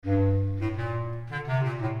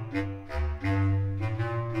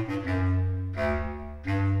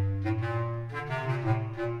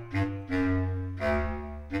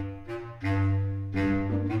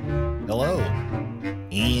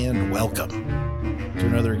to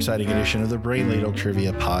another exciting edition of the Brain Ladle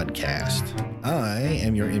Trivia Podcast. I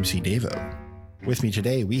am your MC Davo. With me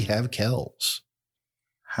today, we have Kells.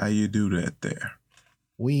 How you do that there?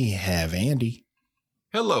 We have Andy.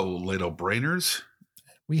 Hello, Ladle Brainers.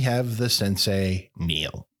 We have the Sensei,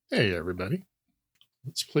 Neil. Hey, everybody.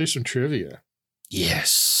 Let's play some trivia.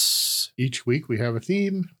 Yes. Each week we have a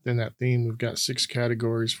theme. Within that theme, we've got 6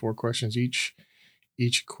 categories, 4 questions each.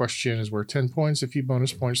 Each question is worth 10 points, a few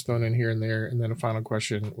bonus points thrown in here and there, and then a final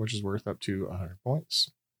question, which is worth up to 100 points.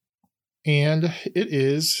 And it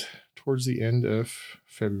is towards the end of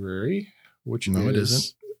February, which No, it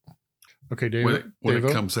isn't. Okay, Dave. When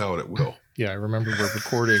it comes out, it will. Yeah, I remember we're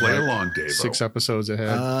recording Play along, Dave. 6 episodes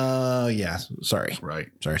ahead. Yeah. Sorry. Right.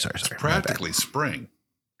 Sorry. It's practically spring.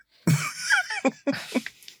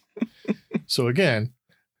 So again,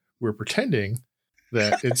 we're pretending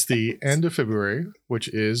that it's the end of February, which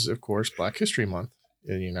is, of course, Black History Month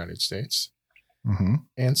in the United States. Mm-hmm.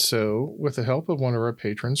 And so, with the help of one of our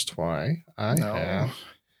patrons, Twy, I have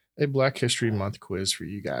a Black History Month quiz for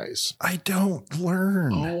you guys. I don't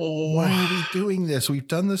learn. Oh, Why are we doing this? We've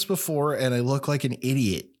done this before, and I look like an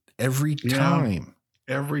idiot every time.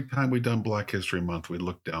 Every time we've done Black History Month, we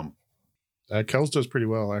look down. Kells does pretty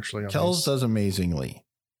well, actually. Kells does amazingly.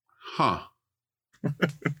 Huh.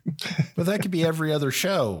 But that could be every other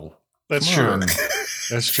show. That's Come true. on.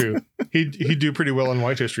 That's true. He'd do pretty well in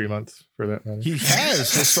White History Month for that matter. He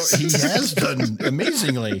has. He has done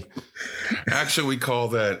amazingly. Actually, we call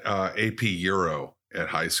that AP Euro at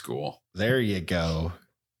high school. There you go.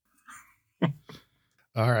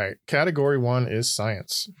 All right. Category 1 is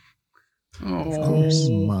science.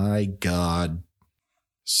 Oh my God.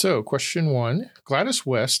 So, question 1. Gladys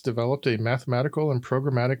West developed a mathematical and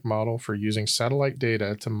programmatic model for using satellite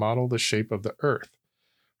data to model the shape of the Earth.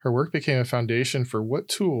 Her work became a foundation for what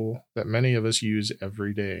tool that many of us use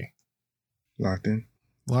every day? Locked in.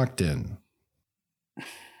 Locked in.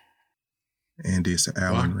 Andy, it's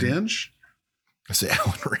Alan Locked in? Wrench. I say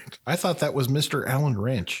Alan Wrench. I thought that was Mr. Alan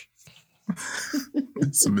Wrench.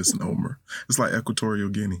 It's a misnomer. It's like Equatorial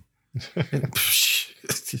Guinea.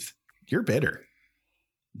 You're bitter.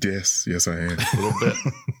 Yes, I am. A little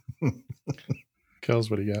bit. Kells,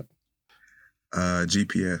 what do you got?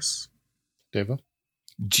 GPS. Deva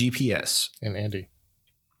GPS. and Andy.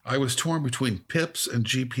 I was torn between PIPS and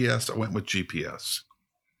GPS. I went with GPS.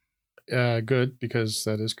 Good, because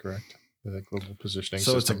that is correct. The global positioning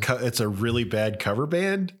So system. it's a really bad cover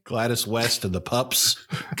band. Gladys West and the Pups.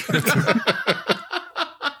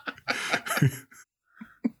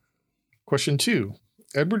 Question 2.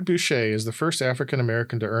 Edward Boucher is the first African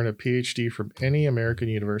American to earn a PhD from any American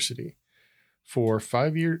university. For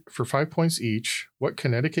 5 points each, what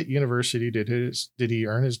Connecticut university did he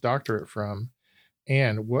earn his doctorate from,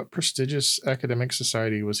 and what prestigious academic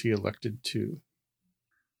society was he elected to?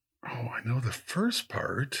 Oh, I know the first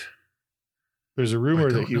part. There's a I rumor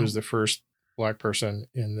don't that he know. was the first Black person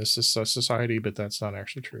in this society, but that's not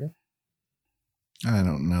actually true. I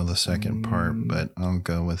don't know the second part, but I'll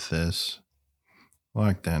go with this.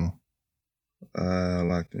 Locked in.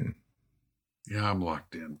 Locked in. Yeah, I'm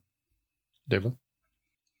locked in. David?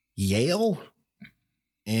 Yale.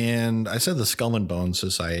 And I said the Skull and Bones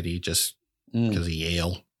Society just because of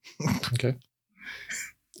Yale. Okay.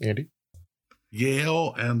 Andy?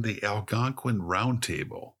 Yale and the Algonquin Round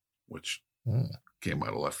Table, which came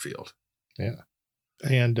out of left field. Yeah.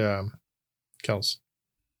 And Kels?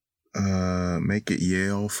 Make it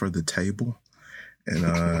Yale for the table. And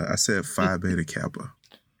I said Phi Beta Kappa.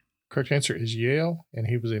 Correct answer is Yale, and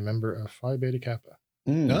he was a member of Phi Beta Kappa.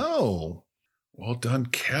 No. Well done,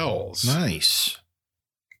 Kells. Nice.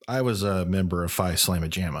 I was a member of Phi Slamma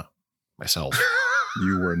Jamma myself.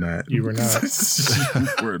 You were not. You were not. You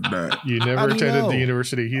were not. You How never do you attended know? the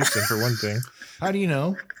University of Houston, for one thing. How do you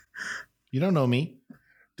know? You don't know me.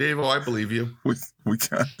 Dave, I believe you. We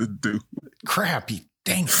got the dude. Crap.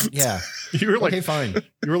 Dang it. Yeah. You were like Okay, fine.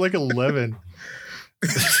 you were like 11.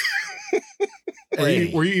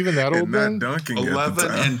 Hey. Were you even that old And not then? dunking at the 11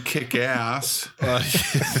 time. and kick ass.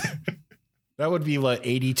 That would be what,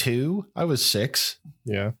 82? I was 6.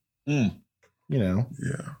 Yeah. You know,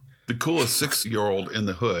 Yeah. The coolest 6-year-old in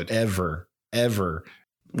the hood. ever.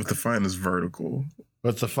 With the finest vertical.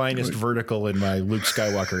 With the finest vertical in my Luke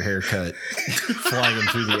Skywalker haircut, flying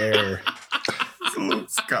through the air. Luke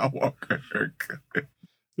Skywalker haircut. It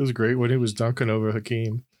was great when he was dunking over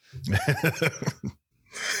Hakeem.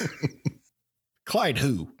 Clyde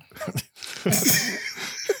who?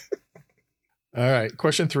 All right.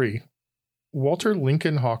 Question 3. Walter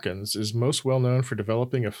Lincoln Hawkins is most well known for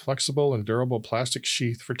developing a flexible and durable plastic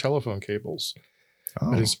sheath for telephone cables.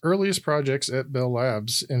 Oh. But his earliest projects at Bell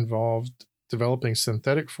Labs involved developing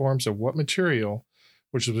synthetic forms of what material,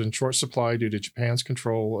 which was in short supply due to Japan's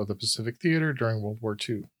control of the Pacific Theater during World War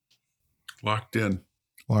II? Locked in.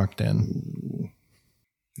 Locked in. Ooh,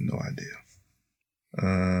 no idea.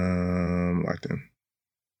 Locked in.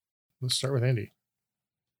 Let's start with Andy,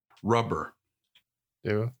 Rubber.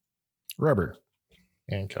 Deva, Rubber.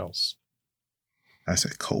 and Kels. I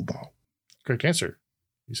said cobalt. Correct answer.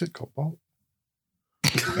 You said cobalt.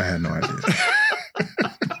 I had no idea.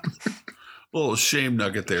 Little shame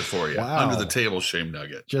nugget there for you. Wow. Under the table shame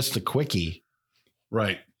nugget. Just a quickie.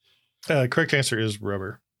 Right. Correct answer is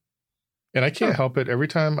rubber. And I can't help it. Every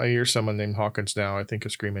time I hear someone named Hawkins now, I think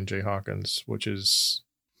of Screaming Jay Hawkins, which is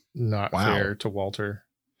not Wow. fair to Walter.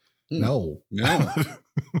 No. No.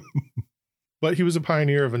 But he was a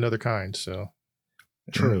pioneer of another kind. So,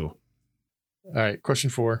 True. all right. Question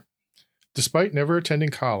 4. Despite never attending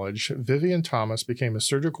college, Vivian Thomas became a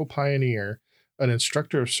surgical pioneer, an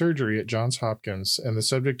instructor of surgery at Johns Hopkins, and the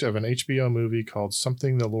subject of an HBO movie called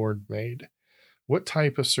Something the Lord Made. What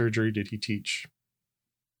type of surgery did he teach?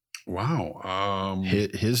 Wow.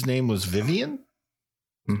 His name was Vivian?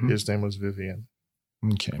 Mhm. His name was Vivian.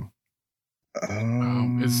 Okay.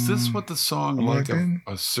 Is this what the song am I Like in?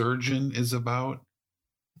 a Surgeon is about?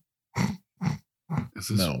 Is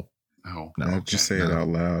this No. No. No. Now that you say it out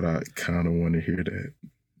loud, I kind of want to hear that.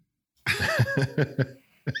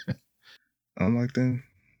 I'm like, then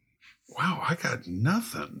Wow, I got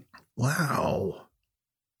nothing. Wow.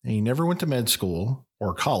 And he never went to med school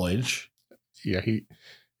or college, Yeah, he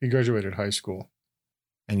graduated high school.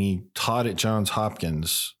 and he taught at Johns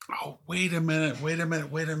Hopkins, Oh, wait a minute.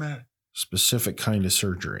 specific kind of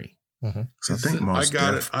surgery. so I think most I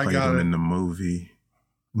got Def it, I played got him it. in the movie.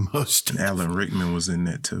 Most And Alan Rickman was in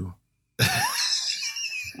that too.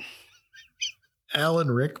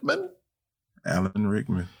 Alan Rickman? Alan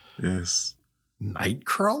Rickman, yes.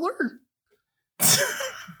 Nightcrawler?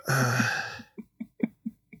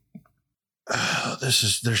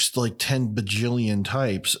 There's like 10 bajillion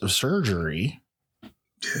types of surgery.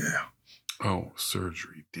 Yeah. Oh,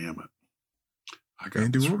 surgery. Damn it. I got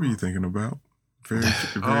Andy, this what were you wrong. thinking about? Very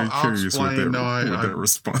I'll curious with explain. that, No, that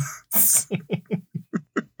response.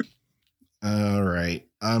 All right.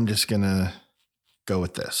 I'm just going to go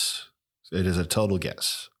with this. It is a total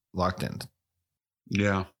guess. Locked in.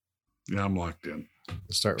 Yeah. Yeah, I'm locked in.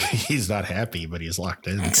 Let's start with He's not happy, but he's locked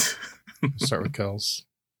in. Kels.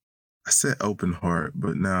 I said open heart,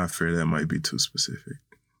 but now I fear that might be too specific.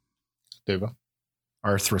 Deva,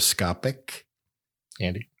 Arthroscopic.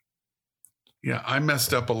 Andy. Yeah, I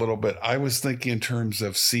messed up a little bit. I was thinking in terms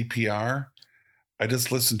of CPR. I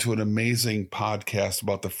just listened to an amazing podcast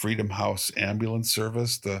about the Freedom House ambulance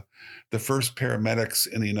service. The first paramedics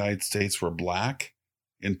in the United States were Black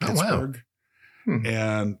in Oh, wow. Pittsburgh. Hmm.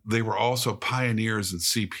 And they were also pioneers in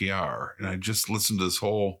CPR. And I just listened to this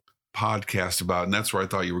whole podcast about it, and that's where I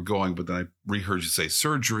thought you were going. But then I reheard you say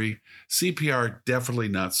surgery. CPR, definitely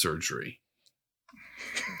not surgery.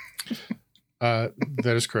 That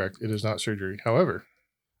is correct. It is not surgery. However,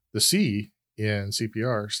 the C in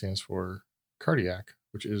CPR stands for cardiac,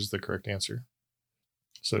 which is the correct answer.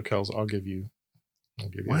 So, Kels, I'll give you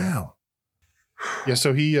that. Wow. Yeah.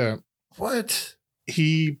 So What?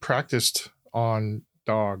 he practiced on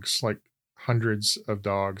dogs, like hundreds of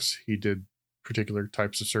dogs. He did particular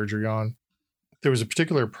types of surgery on. There was a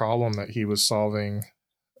particular problem that he was solving.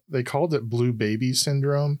 They called it blue baby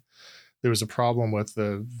syndrome. There was a problem with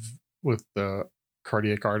the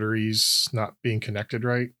cardiac arteries not being connected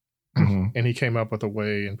right. Mhm. And he came up with a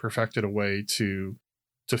way and perfected a way to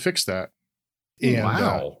fix that. And,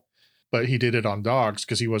 Wow. but he did it on dogs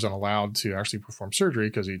because he wasn't allowed to actually perform surgery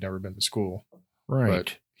because he'd never been to school. Right.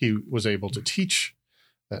 But he was able to teach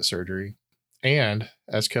that surgery. And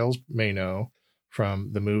as Kels may know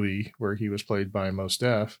from the movie where he was played by Mos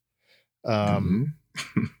Def, Mhm.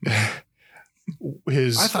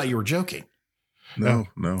 his I thought you were joking. No.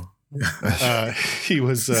 he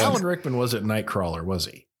was Alan Rickman wasn't Nightcrawler, was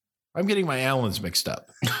he? I'm getting my Allens mixed up.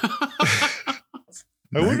 I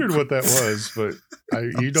wondered what that was, but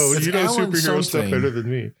you know It's superhero Alan stuff something. better than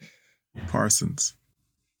me. Parsons.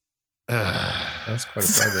 That's quite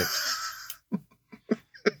a project.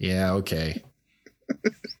 Yeah, okay.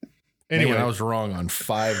 Anyway, Man, I was wrong on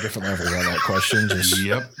 5 different levels on that question. Just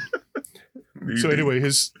Yep. so anyway,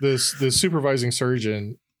 the supervising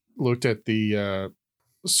surgeon looked at the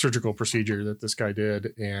surgical procedure that this guy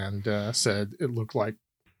did and said it looked like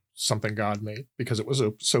something God made because it was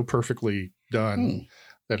so perfectly done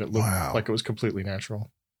that it looked Wow. like it was completely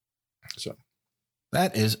natural. So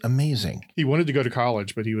that is amazing. he wanted to go to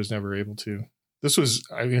college, but he was never able to. This was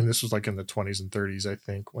like in the 20s and 30s, I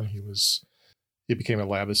think, when he became a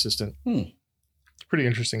lab assistant. Pretty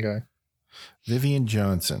interesting guy. Vivian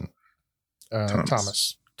Johnson.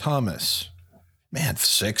 Thomas. Man,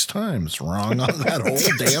 6 times wrong on that whole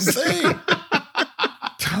damn thing.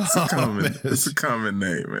 It's a common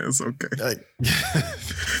name, man. It's okay.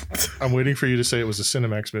 I'm waiting for you to say it was a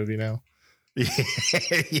Cinemax movie now. I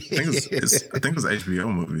think it was an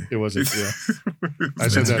HBO movie. It wasn't, yeah. I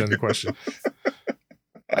said that in the question.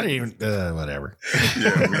 I didn't even, whatever.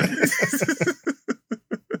 Yeah.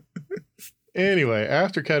 Anyway,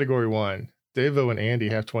 after category 1, Devo and Andy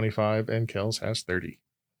have 25 and Kels has 30.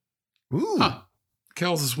 Ooh. Huh.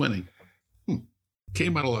 Kells is winning.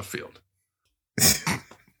 Came out of left field.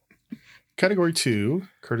 Category 2,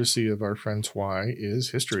 courtesy of our friend Y, is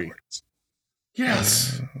history.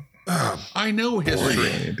 Yes. I know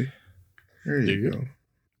history. Andy. There you go.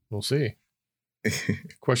 We'll see.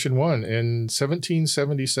 Question 1. In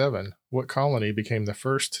 1777, what colony became the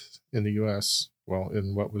first in the U.S., well,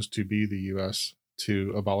 in what was to be the U.S.,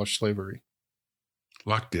 to abolish slavery?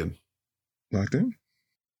 Locked in. Locked in?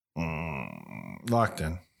 Locked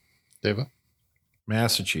in. Deva?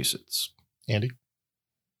 Massachusetts. Andy?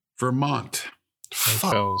 Vermont.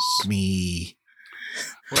 Fuck Kels. me.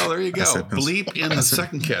 Well, there you go. said Bleep in the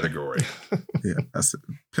second category. Yeah, that's it.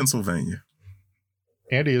 Pennsylvania.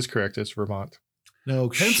 Andy is correct. It's Vermont. No,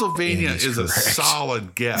 Pennsylvania Andy's is a correct.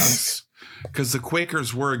 solid guess because the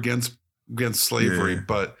Quakers were against slavery, Yeah.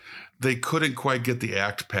 but they couldn't quite get the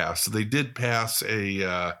act passed. So they did pass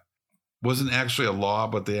wasn't actually a law,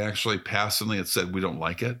 but they actually passed something that said we don't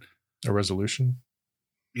like it. A resolution?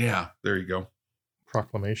 Yeah, there you go.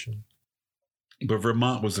 Proclamation. But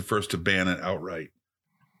Vermont was the first to ban it outright.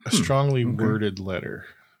 A strongly okay. worded letter.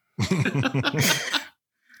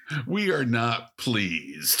 We are not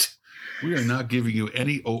pleased. We are not giving you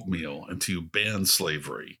any oatmeal until you ban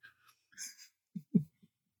slavery.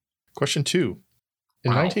 Question 2.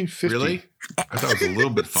 In Wow. 1950. Really? I thought it was a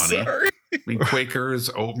little bit funny. Sorry. I mean, Quakers,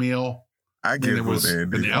 oatmeal. I And get there was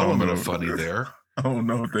Andy. an I don't element know. of funny there. I don't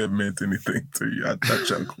know if that meant anything to you. I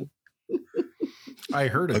chuckled. I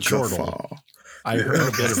heard a A chortle. guffaw. I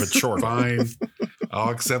heard a bit of a chortle. Fine. I'll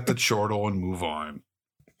accept the chortle and move on.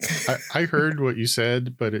 I heard what you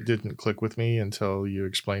said, but it didn't click with me until you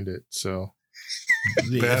explained it. So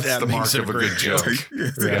That's That the mark makes it of a great good joke.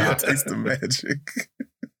 Yeah, taste the magic.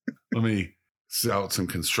 Let me set out some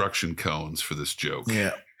construction cones for this joke.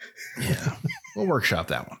 Yeah. Yeah. We'll workshop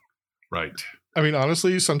that one. Right. I mean,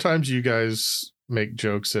 honestly, sometimes you guys make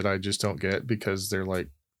jokes that I just don't get because they're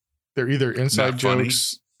either inside Not funny.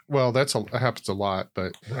 jokes. Well, that happens a lot,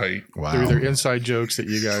 but Right. Wow. they're either inside jokes that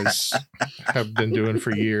you guys have been doing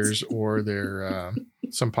for years, or they're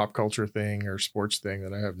some pop culture thing or sports thing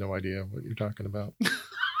that I have no idea what you're talking about.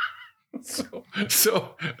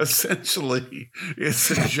 So essentially,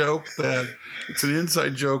 it's a joke it's an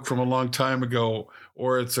inside joke from a long time ago,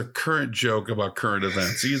 or it's a current joke about current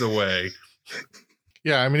events. Either way.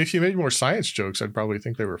 Yeah, I mean, if you made more science jokes, I'd probably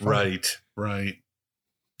think they were funny. Right.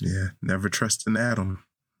 Yeah, never trust an atom.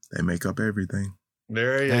 They make up everything.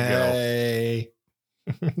 There you Hey.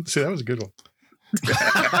 See, that was a good one.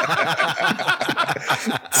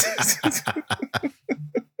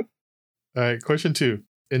 All right, question 2.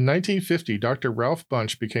 In 1950, Dr. Ralph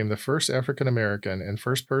Bunche became the first African American and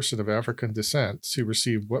first person of African descent to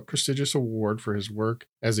receive what prestigious award for his work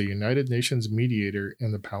as a United Nations mediator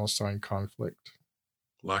in the Palestine conflict?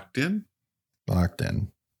 Locked in? Locked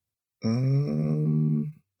in. All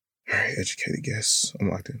right, educated guess. I'm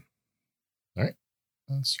locked in.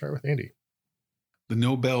 Let's start with Andy. The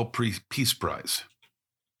Nobel Peace Prize.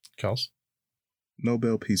 Kels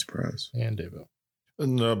Nobel Peace Prize. and Devo.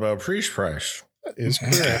 Nobel Peace Prize. That is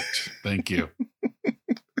correct. Thank you.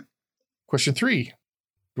 Question 3.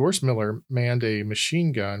 Doris Miller manned a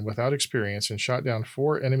machine gun without experience and shot down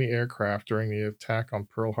 4 enemy aircraft during the attack on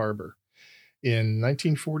Pearl Harbor. In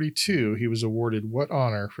 1942, he was awarded what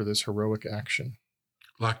honor for this heroic action?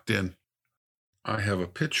 Locked in. I have a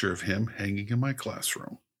picture of him hanging in my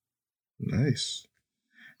classroom. Nice.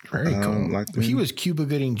 Very cool. Locked He in. was Cuba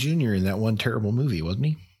Gooding Jr. in that one terrible movie, wasn't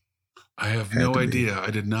he? I have Had no to be. idea. I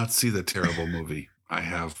did not see the terrible movie. I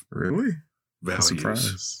have Really? I'm values.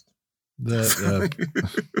 surprised. The We saw it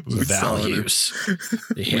in- values.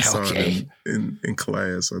 we Yeah, saw it okay. in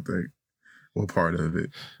class, I think. Well, part of it.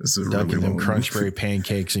 It's a Dunking really them long Crunchberry movie.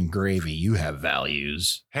 pancakes and gravy. You have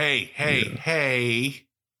values. Hey.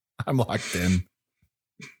 I'm locked in.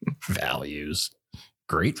 Values.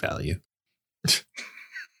 Great value.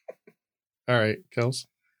 All right, Kels,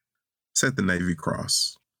 Set the Navy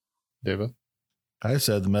Cross. Deva, I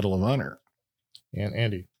said the Medal of Honor. and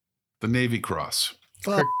Andy. The Navy Cross.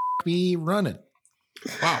 Fuck me running.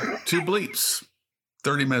 Wow. 2 bleeps.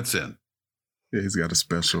 30 minutes in. Yeah, he's got a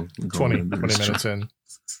special. 20 minutes in.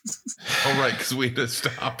 Oh, right, because we had to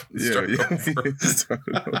stop. And Yeah, start yeah. over. Start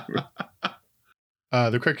it over.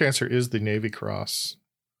 The correct answer is the Navy Cross.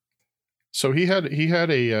 So he had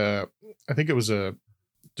a I think it was a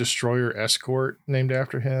destroyer escort named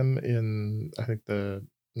after him in I think the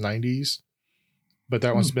 90s, but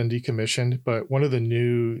that one's been decommissioned. But one of the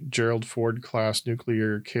new Gerald Ford class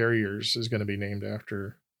nuclear carriers is going to be named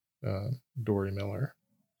after Dory Miller.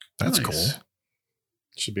 That's Nice. cool.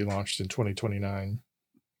 Should be launched in 2029.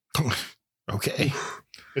 Okay.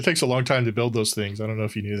 It takes a long time to build those things. I don't know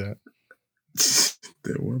if you knew that.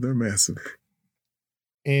 They're massive.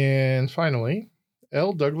 And finally,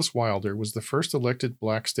 L. Douglas Wilder was the first elected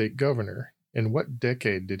black state governor. In what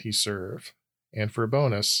decade did he serve? And for a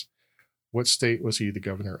bonus, what state was he the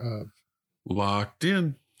governor of? Locked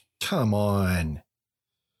in. Come on.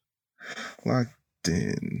 Locked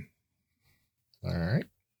in. All right.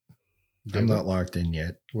 I'm David? not locked in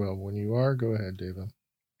yet. Well, when you are, go ahead, David.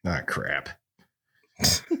 Ah, crap.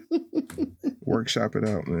 Workshop it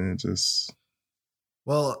out, man. Just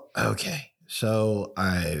Well, okay. So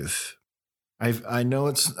I know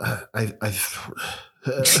it's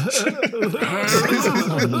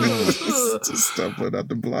just stumbling out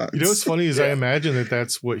the blocks. You know what's funny is I imagine that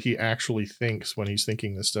that's what he actually thinks when he's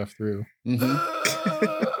thinking this stuff through.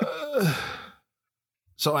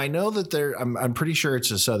 So I know that I'm pretty sure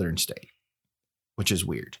it's a southern state, which is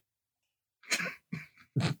weird.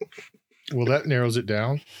 Well, that narrows it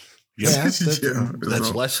down. Yeah, that's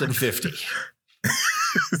all- less than 50.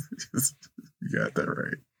 You got that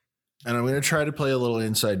right. And I'm going to try to play a little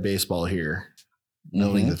inside baseball here,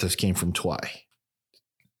 knowing that this came from Twy.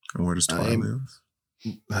 And where does Twy I'm- live?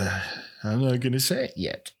 I'm not going to say it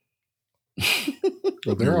yet.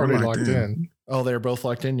 Well, they're We're already locked locked in. Oh, they're both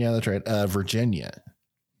locked in? Yeah, that's right. Virginia.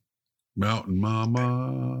 Mountain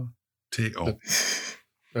Mama.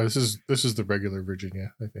 This is the regular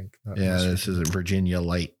Virginia, I think. not Yeah, West this is a Virginia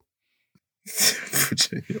light.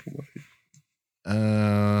 Virginia.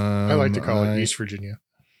 I like to call it East Virginia.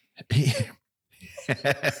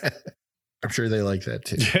 I'm sure they like that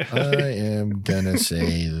too. Yeah. I am gonna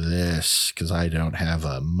say this because I don't have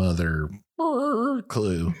a mother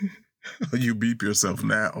clue. You beep yourself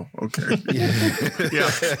now. Okay. Yeah,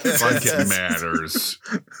 like it matters.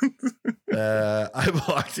 I'm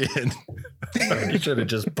locked in. I should have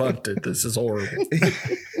just punted. This is horrible.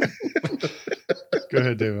 Go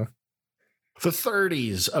ahead, David. The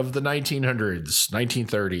 30s of the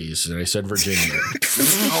 1930s, and I said Virginia.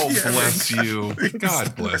 Oh, bless you.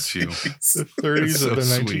 God bless you. The 30s so of the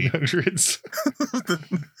sweet. 1900s.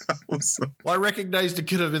 Well, I recognized it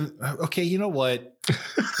could have been. Okay, you know what?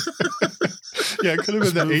 Yeah, it could have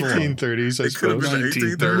been the Move along. 1830s, I It could have suppose.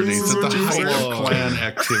 been 1930s at the height of Move Klan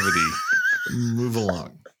activity. Move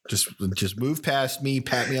along. Just move past me,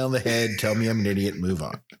 pat me on the head, tell me I'm an idiot, move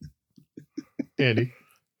on. Andy.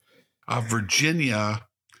 Virginia,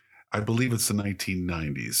 I believe it's the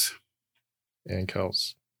 1990s. And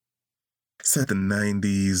Kels. I said the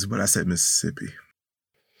 90s, but I said Mississippi.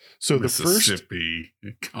 So Mississippi.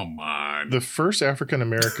 Come on. the first African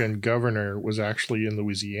American governor was actually in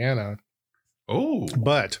Louisiana, Oh.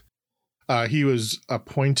 but he was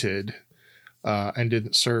appointed and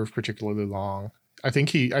didn't serve particularly long. I think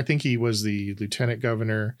he was the lieutenant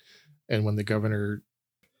governor, and when the governor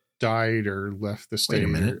died or left the state, Wait a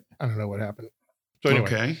minute. I don't know what happened. So anyway,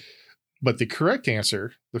 Okay. but the correct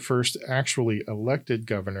answer, the first actually elected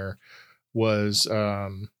governor, was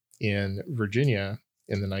in Virginia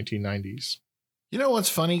in the 1990s. You know what's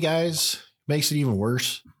funny, guys? Makes it even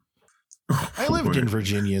worse. I lived in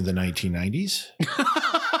Virginia in the 1990s.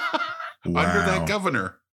 Under that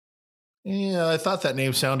governor. Yeah, I thought that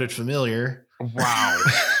name sounded familiar. Wow.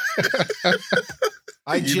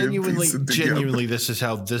 I You didn't piece it together. genuinely, this is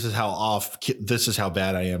how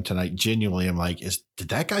bad I am tonight. Genuinely, I'm like, did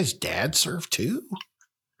that guy's dad serve too?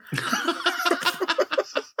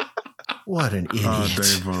 What an idiot. Oh,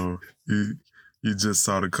 Davo, you just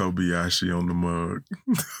saw the Kobayashi on the mug.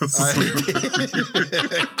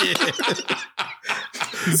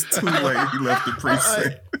 It's too late. He left the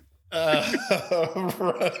precinct.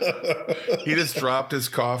 He just dropped his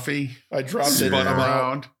coffee. I dropped it. Spun I'm out.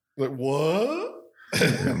 around. Like, what?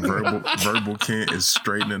 And verbal Kent is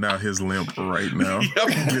straightening out his limp right now. Yep.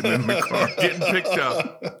 Getting in the car. Getting picked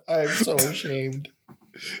up. I'm so ashamed.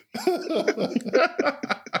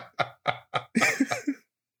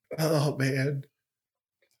 Oh, man.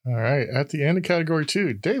 All right. At the end of category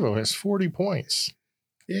 2, Davo has 40 points.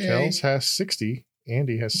 Yay. Kels has 60.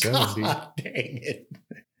 Andy has 70. God dang it.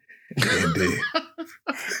 Andy.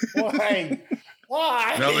 Why?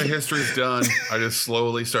 Why? Now the history's done. I just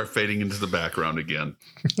slowly start fading into the background again.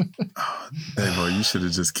 Davo, you should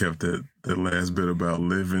have just kept that last bit about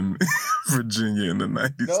living in Virginia in the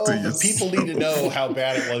 90s. No, to the yourself. people need to know how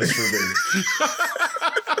bad it was for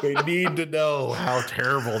me. They need to know how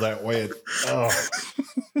terrible that went. Oh.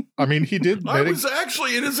 I mean, he did. I was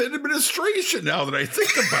actually in his administration now that I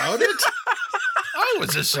think about it. I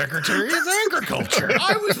was a Secretary of Agriculture.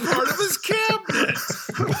 I was part of his cabinet.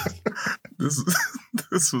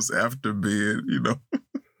 This was after being,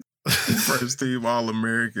 first team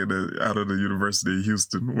All-American out of the University of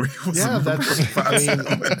Houston. Where he was I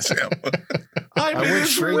went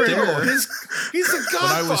his straight real. there. He's the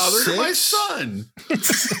godfather to my son.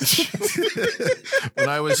 When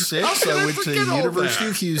I was 6, How can I I went to the forget all University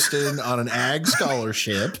that? of Houston on an ag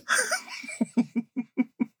scholarship.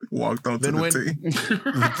 Walked onto Then the went, team.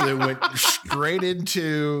 then went straight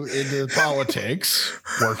into politics,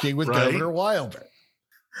 working with Right. Governor Wilder.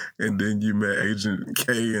 And then you met Agent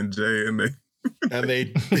K and J, and they They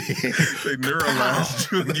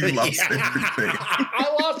neuralized you, and you lost everything.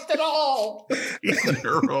 I lost it all.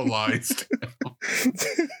 Neuralized.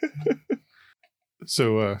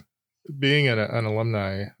 So, being an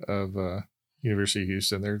alumni of University of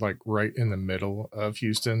Houston, they're like right in the middle of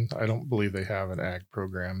Houston. I don't believe they have an ag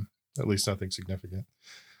program, at least nothing significant.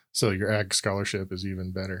 So your ag scholarship is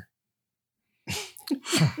even better.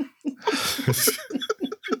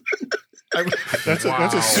 That's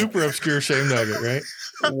a super obscure shame nugget, right?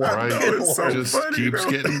 Right. It's so Just funny, keeps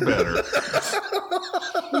though. getting better.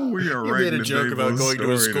 We are You right. made a joke about going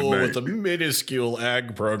to a school with a minuscule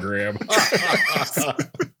ag program.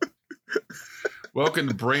 Welcome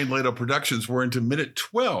to Brain Ladle Productions. We're into minute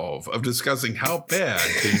 12 of discussing how bad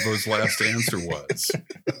Davo's last answer was.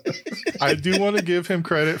 I do want to give him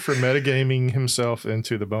credit for metagaming himself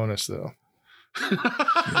into the bonus, though. Good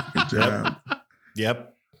job.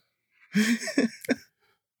 Yep.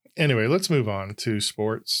 Anyway, let's move on to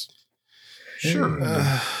sports. Sure.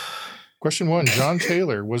 Question 1. John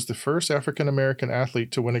Taylor was the first African-American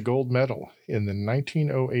athlete to win a gold medal in the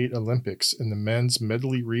 1908 Olympics in the men's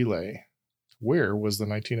medley relay. Where was the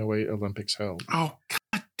 1908 Olympics held? Oh,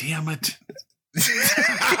 God damn it.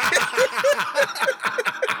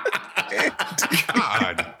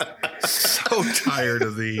 God. So tired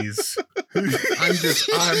of these. I'm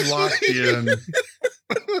locked in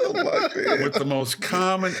with the most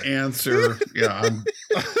common answer. Yeah,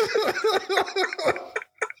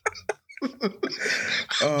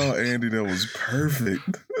 Oh, Andy, that was perfect.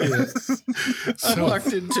 I'm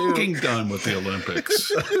locked in too. fucking done with the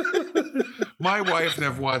Olympics. My wife and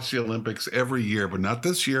I've watched the Olympics every year, but not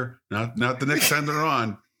this year. Not the next time they're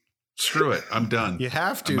on. Screw it. I'm done. You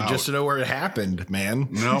have to I'm just out. to know where it happened, man.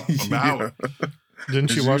 Nope, I'm out. Didn't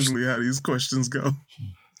That's you watch? usually how these questions go.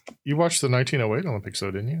 You watched the 1908 Olympics,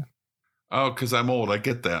 though, didn't you? Oh, because I'm old. I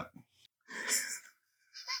get that.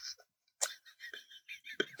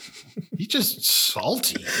 You just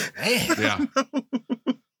salty. Man. Yeah.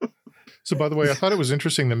 So, by the way, I thought it was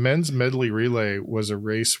interesting. The men's medley relay was a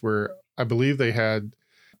race where I believe they had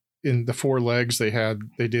in the 4 legs. They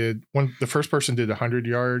did one. The first person did 100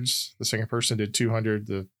 yards. The second person did 200.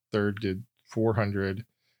 The third did 400,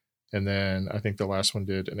 and then I think the last one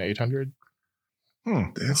did an 800.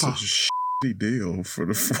 That's a shitty deal for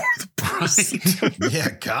the fourth person. Right. Yeah,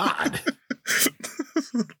 God.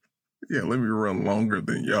 Yeah, let me run longer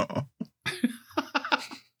than y'all.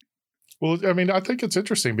 Well, I mean, I think it's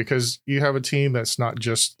interesting because you have a team that's not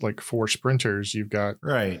just like 4 sprinters. You've got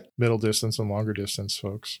Right. middle distance and longer distance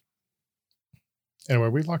folks. Anyway,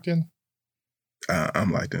 are we locked in?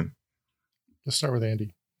 I'm locked in. Let's start with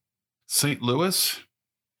Andy. St. Louis?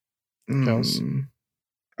 Kels?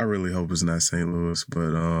 I really hope it's not St. Louis,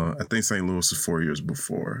 but I think St. Louis is 4 years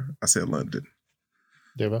before. I said London.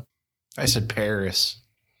 Deva? I said Paris.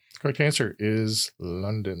 Correct answer is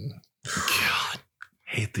London. God.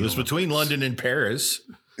 Hate It the was between London and Paris.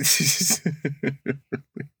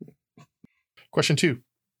 Question 2.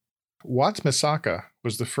 Wat Misaka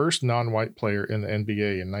was the first non-white player in the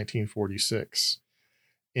NBA in 1946.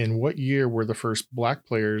 In what year were the first black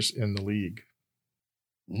players in the league?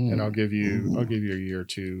 And I'll give you a year or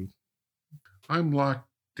two. I'm locked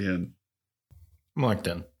in. I'm locked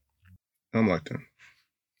in. I'm locked in.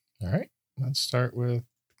 All right. Let's start with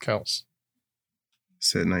Kels.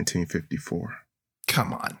 Said 1954.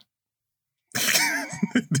 Come on.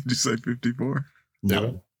 Did you say 54?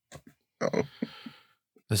 No. Oh.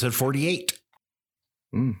 I said 48.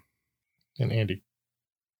 And Andy.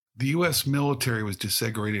 The U.S. military was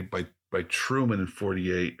desegregated by Truman in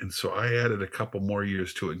 48, and so I added a couple more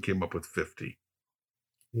years to it and came up with 50.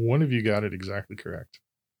 One of you got it exactly correct.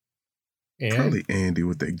 And Probably Andy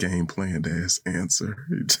with that game planned ass answer.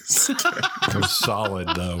 It was solid,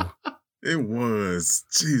 though. It was.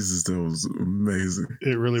 Jesus, that was amazing.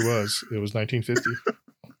 it really was. It was 1950.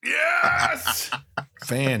 Yes.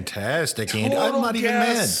 Fantastic, Andy. I'm Total not even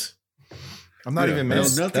guess. mad. I'm not even I know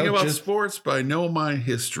mad. nothing That was about just- sports, but I know my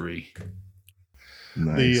history.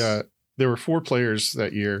 Nice. There were 4 players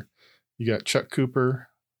that year. You got Chuck Cooper,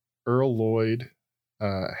 Earl Lloyd,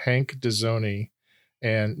 Hank Dezzoni,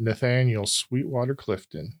 and Nathaniel Sweetwater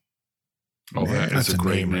Clifton. Oh, Man, that That's is a a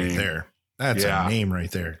great name right name. there. That's Yeah. a name right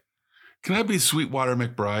there. Can I be Sweetwater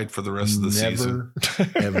McBride for the rest of the season?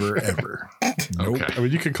 Never, ever. Nope. Okay. I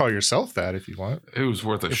mean, you can call yourself that if you want. It was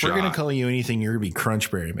worth a If shot. we're gonna call you anything, you're gonna be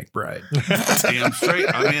Crunchberry McBride. Damn straight.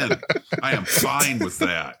 I'm in. I am fine with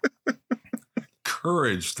that.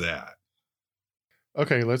 Courage that.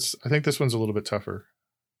 Okay, I think this one's a little bit tougher.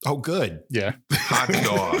 Oh, good. Yeah. Hot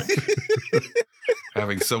dog.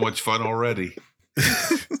 Having so much fun already.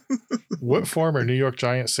 What former New York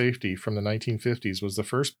Giants safety from the 1950s was the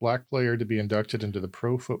first black player to be inducted into the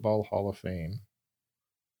Pro Football Hall of Fame?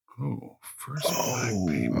 Oh, first black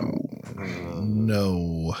people.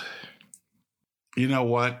 No. You know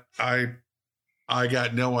what? I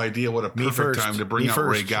got no idea what a Me perfect first. time to bring Me out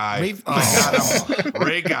first. Ray Guy. Me- I got him.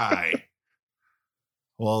 Ray Guy.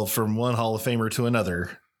 Well, from one Hall of Famer to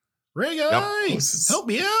another. Ray Guy, Yep. help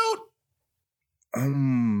me out.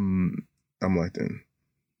 I'm locked in.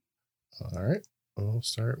 All right. We'll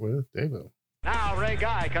start with Devo. Now Ray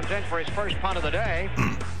Guy comes in for his first punt of the day.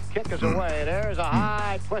 Kick is away. There's a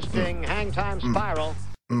high twisting hang time spiral.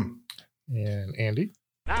 And Andy.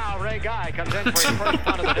 Now Ray Guy comes in for his first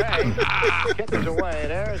punt of the day. Kick is away.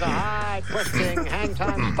 There's a high twisting hang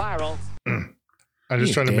time spiral. I'm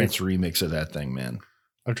just trying to make remix of that thing, man.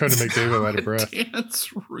 I'm trying to make Devo out of breath. Dance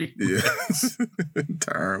remix. Yeah.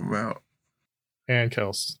 Tire him out. And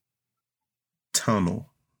Kels. Tunnel.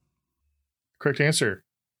 Correct answer.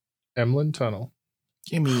 Emlyn Tunnel.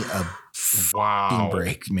 Give me a Wow.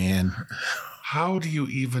 break, man. How do you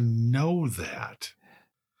even know that?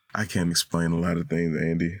 I can't explain a lot of things,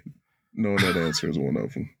 Andy. Knowing that answer is one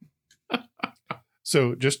of them.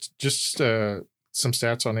 So just some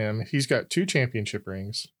stats on him. He's got 2 championship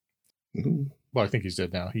rings. Ooh. Well, I think he's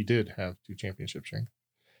dead now. He did have 2 championship rings.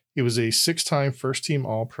 He was a 6-time first team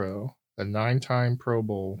All Pro, a 9-time Pro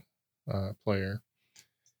Bowl player.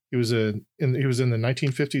 He was in the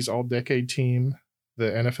 1950s All Decade team, the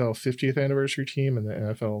NFL 50th anniversary team, and the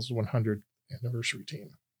NFL's 100th anniversary team.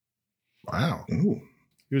 Wow. Ooh.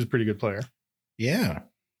 He was a pretty good player. Yeah.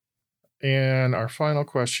 And our final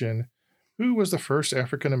question: who was the first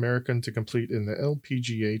African American to complete in the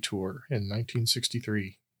LPGA Tour in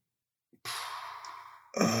 1963?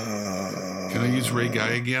 Can I use Ray Guy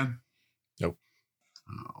again? Nope.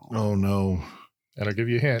 Oh, Oh no. And I'll give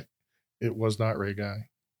you a hint: it was not Ray Guy.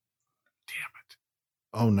 damn it.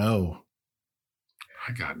 Oh no.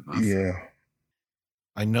 I got nothing. Yeah.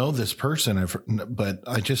 I know this person, but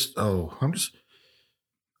I'm just gonna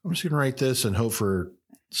write this and hope for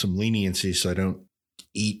some leniency so I don't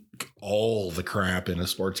eat all the crap in a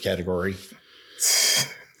sports category.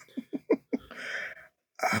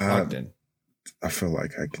 Locked in. I feel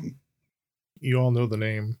like I can. You all know the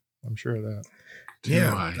name. I'm sure of that. Do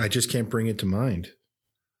Yeah, I? I just can't bring it to mind.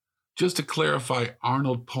 Just to clarify,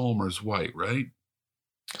 Arnold Palmer's white, right?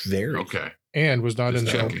 Very. Okay. And was not Just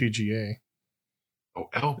in the checking. LPGA. Oh,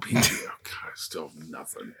 LPG. Oh, God, still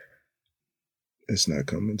nothing. It's not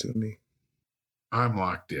coming to me. I'm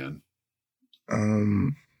locked in.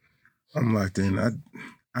 I'm locked in.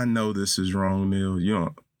 I know this is wrong, Neil. You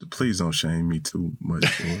don't. Please don't shame me too much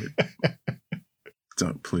for it.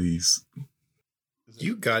 Don't, please.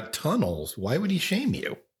 You got tunnels. Why would he shame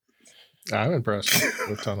you? I'm impressed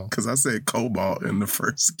with Tunnel. Because I said cobalt in the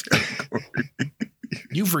first category.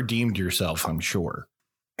 You've redeemed yourself, I'm sure.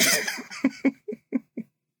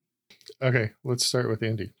 Okay, let's start with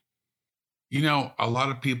Andy. You know, a lot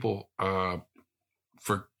of people, it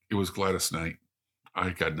was Gladys Knight. I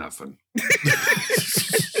got nothing.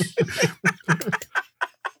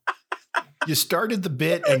 You started the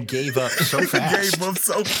bit and gave up so fast. Gave up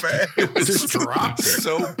so fast. It was Just dropped it.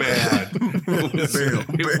 so bad.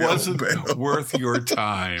 It Bail, wasn't bail. worth your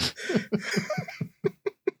time.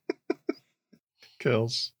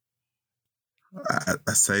 Kills.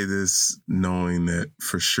 I say this knowing that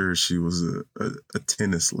for sure she was a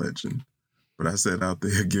tennis legend. But I said out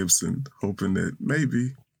there Gibson, hoping that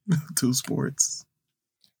maybe 2 sports.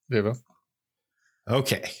 Devo.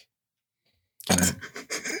 Okay.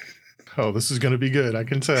 Oh, this is going to be good. I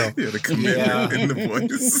can tell. Yeah, the commitment Yeah. in the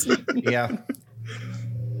voice. Yeah.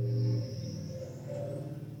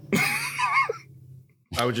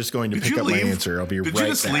 I was just going to Did pick you up my leave? answer. I'll be Did right you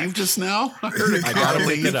just back. leave just now? I heard a I gotta car pick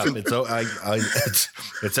leave. it up.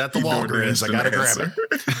 It's at the Walgreens. I gotta grab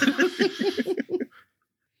it.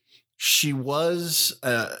 She was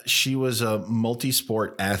a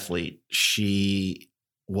multi-sport athlete. She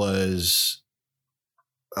was,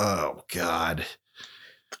 oh God,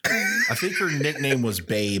 I think her nickname was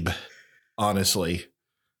Babe, honestly,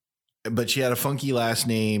 but she had a funky last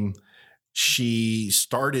name. She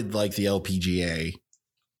started like the LPGA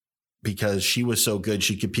because she was so good.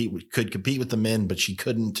 She could compete with the men, but she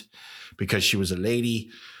couldn't because she was a lady.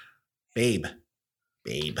 Babe.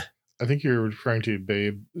 I think you're referring to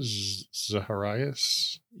Babe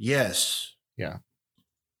Zaharias. Yes. Yeah.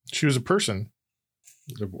 She was a person,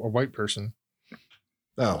 a white person.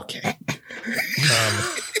 Okay.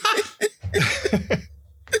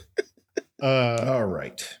 All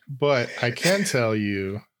right. But I can tell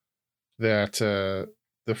you that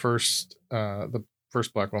the first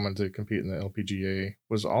black woman to compete in the LPGA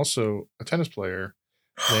was also a tennis player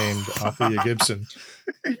named Althea Gibson.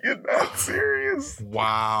 You're not serious.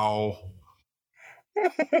 Wow.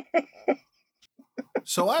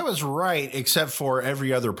 So I was right, except for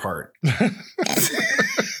every other part.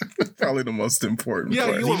 Probably the most important Yeah,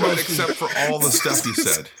 part. you were right, except for all the stuff you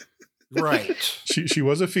said. Right. She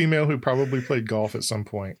was a female who probably played golf at some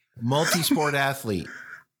point. Multi-sport athlete.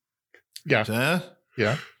 Yeah. Huh?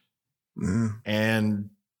 Yeah. Yeah. And,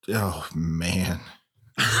 oh, man.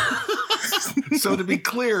 So to be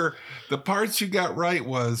clear, the parts you got right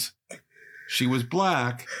was she was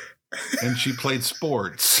black and she played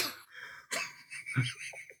sports.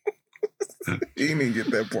 You didn't get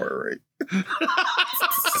that part right.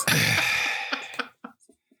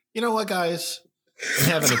 You know what, guys? I'm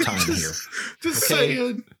having a time here. Just Okay.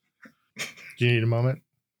 saying. Do you need a moment?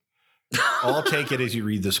 I'll take it as you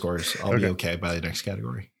read the scores. I'll be Okay. okay by the next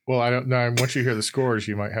category. Well, I don't know. Once you hear the scores,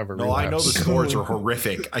 you might have a No, I know the relapse. scores are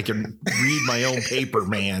horrific. I can read my own paper,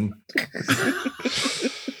 man.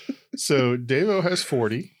 So Davo has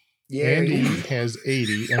 40, Andy has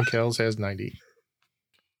 80, and Kels has 90.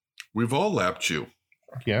 We've all lapped you.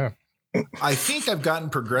 Yeah. I think I've gotten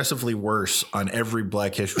progressively worse on every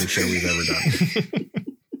Black History show we've ever done.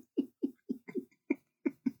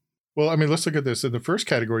 Well, I mean, let's look at this. In the first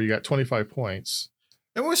category, you got 25 points.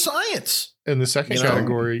 It was science. In the second You know,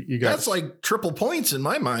 category, you got That's like triple points in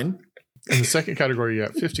my mind. in the second category, you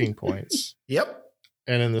got 15 points. Yep.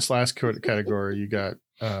 And in this last category, you got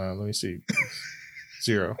let me see,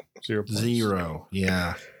 0 points. 0.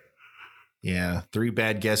 Yeah. Yeah. 3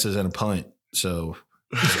 bad guesses and a punt. So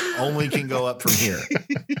only can go up from here.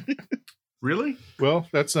 Really? Well,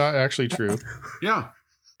 that's not actually true. Yeah.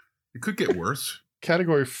 It could get worse.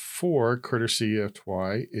 Category 4, courtesy of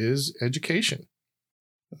TWI, is education,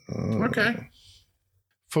 Okay.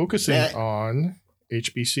 focusing That- on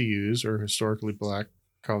HBCUs or historically black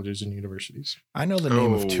colleges and universities. I know the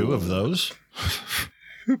name of 2 of those.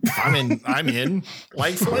 I'm in.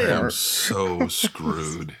 Like I Flam. am so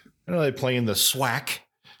screwed. I know they play in the SWAC.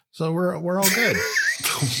 So we're all good.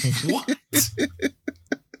 What?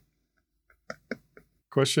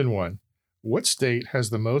 Question 1. What state has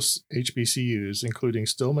the most HBCUs, including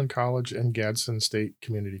Stillman College and Gadsden State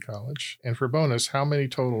Community College? And for bonus, how many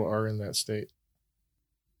total are in that state?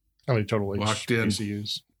 How many total Locked in.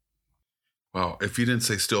 HBCUs? Wow. If you didn't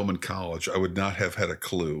say Stillman College, I would not have had a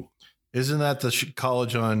clue. Isn't that the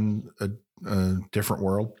college on a different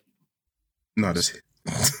world? Not as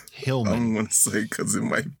Hillman. I'm going to say because it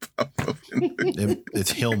might pop up.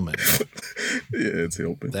 It's Hillman. Yeah, it's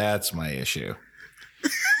helping. That's my issue.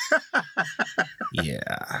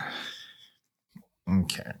 Yeah.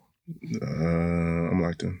 Okay. I'm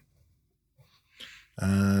locked in.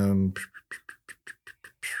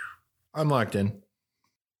 I'm locked in.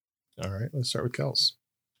 All right, let's start with Kels.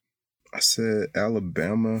 I said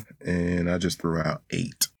Alabama, and I just threw out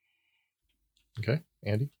 8. Okay,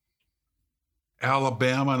 Andy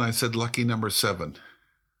Alabama, and I said lucky number 7.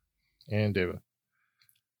 and David.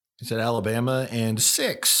 I said Alabama and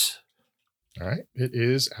 6. All right, it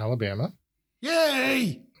is Alabama.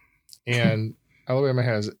 Yay! And Alabama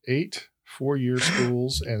has 8 4-year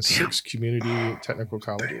schools and 6 community technical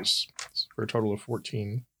colleges for a total of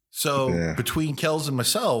 14. So Yeah. between Kels and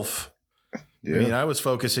myself, Yeah, I mean, I was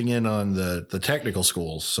focusing in on the technical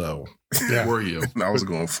schools. So Yeah. Were you? I was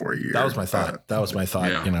going for a year. that was my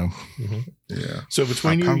thought. Yeah. You know. Yeah. So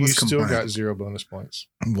between Our you, you powers still combined. got 0 bonus points.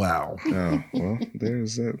 Wow. Oh, well,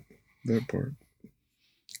 there's that part.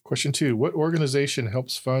 Question 2. What organization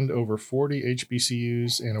helps fund over 40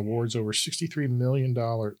 HBCUs and awards over $83 million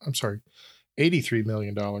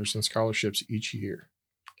in scholarships each year?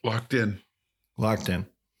 Locked in. Locked in.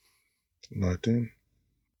 Locked in.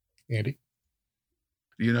 Andy,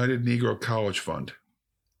 The United Negro College Fund.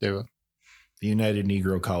 Deva, The United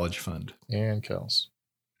Negro College Fund. and Kels.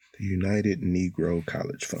 The United Negro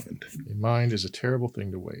College Fund. Your mind is a terrible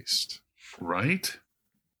thing to waste. Right?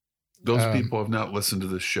 Those Um, people have not listened to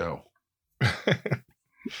this show.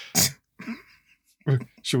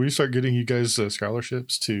 Should we start getting you guys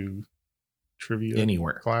scholarships to trivia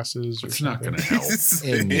Anywhere. classes? Or It's not something? going to help.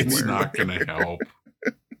 It's not going to help.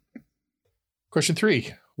 Question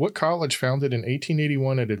 3. What college founded in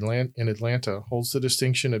 1881 in Atlanta holds the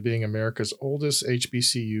distinction of being America's oldest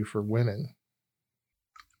HBCU for women?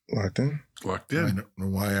 Locked in. Locked I in. don't know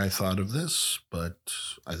why I thought of this, but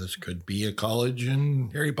this could be a college in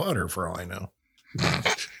Harry Potter for all I know.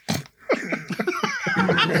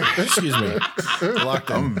 Excuse me. Locked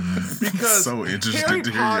in. I'm Because so interested Harry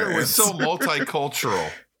to hear Potter your was so answer.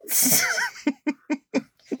 multicultural.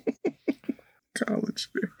 College.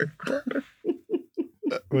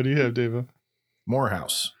 What do you have, Deva?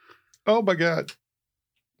 Morehouse. Oh my God.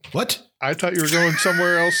 What? I thought you were going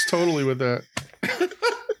somewhere else totally with that.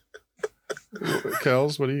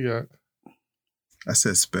 Kels, what do you got? I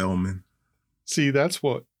said Spellman. See, that's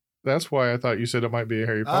why I thought you said it might be a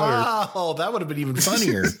Harry Potter. Oh, that would have been even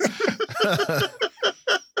funnier.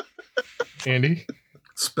 Andy?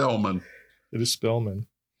 Spellman. It is Spellman.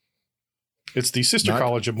 It's the sister Not-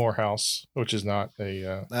 college of Morehouse, which is not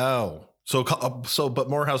a but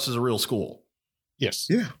Morehouse is a real school yes.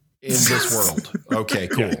 Yeah. in this world. Okay,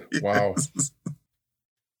 cool. Wow.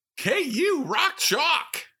 KU Rock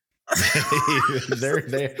Chalk.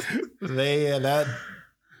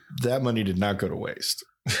 That money did not go to waste.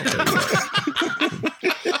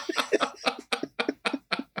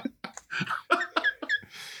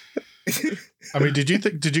 I mean, did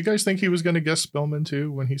you guys think he was going to guess Spellman too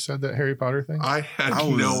when he said that Harry Potter thing? I had I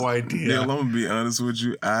was- no idea. Neil, I'm gonna be honest with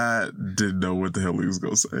you. I didn't know what the hell he was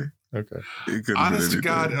gonna say. Okay. It couldn't Honest be to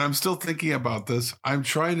God, anything. and I'm still thinking about this. I'm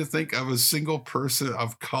trying to think of a single person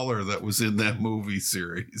of color that was in that movie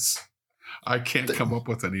series. I can't come up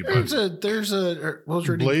with anybody. There's a what was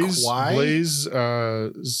her name? Blaze Kwai?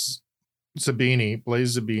 Zabini.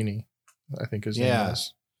 Blaze Zabini, I think his name Yeah.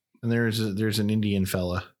 is. And there's an Indian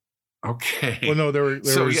fella. Okay. Well, no, there was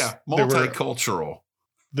multicultural.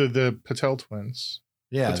 the Patel twins.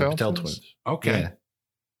 Yeah, Patel the Patel twins? twins. Okay. Yeah.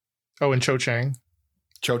 Oh, and Cho Chang.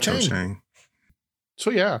 Cho Cho Chang. Chang. So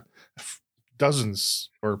yeah, dozens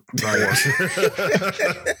or more.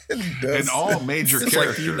 And all major It's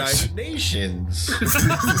like the characters. United Nations.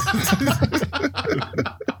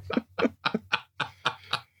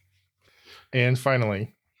 And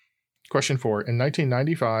finally, question 4. In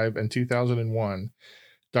 1995 and 2001,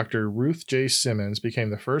 Dr. Ruth J. Simmons became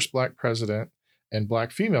the first Black president and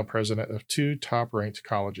Black female president of 2 top-ranked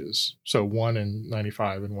colleges. So one in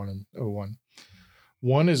 95 and one in 01.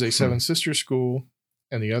 One is a Seven Sisters school,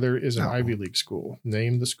 and the other is an Oh. Ivy League school.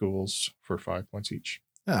 Name the schools for 5 points each.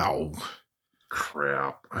 Oh,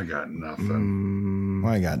 Crap. I got nothing.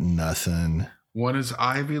 I got nothing. One is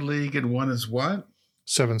Ivy League and one is what?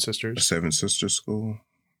 Seven A Sisters. Seven Sister School.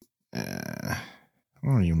 I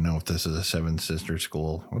don't even know if this is a Seven Sister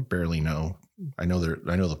school. I barely know. I know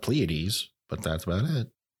the Pleiades, but that's about it.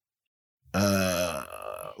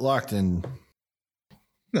 Locked in.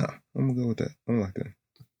 No, I'm gonna go with that. I'm locked in.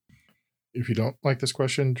 If you don't like this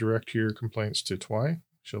question, direct your complaints to Twy.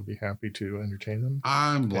 She'll be happy to entertain them.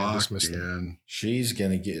 I'm And locked dismiss them. in. She's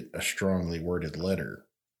gonna get a strongly worded letter.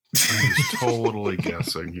 I'm just totally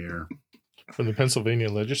guessing here. From the Pennsylvania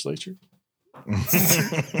legislature.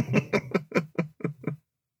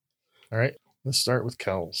 All right, let's start with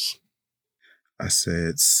Kells. I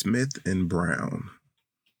said Smith and Brown.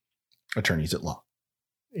 Attorneys at law.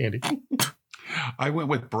 Andy I went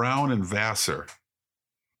with Brown and Vassar.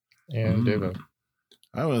 and Devo.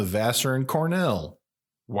 I went with Vassar and Cornell.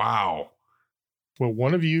 Wow. Well,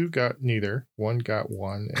 one of you got neither. One got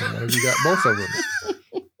one, and one of you got both of them.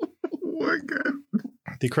 What God?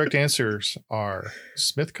 The correct answers are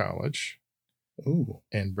Smith College Ooh.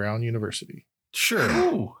 and Brown University. Sure.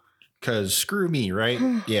 Ooh. Because screw me, right?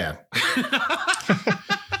 Yeah.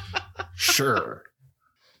 Sure.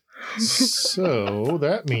 So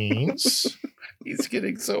that means He's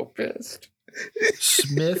getting so pissed.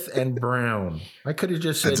 Smith and Brown. I could have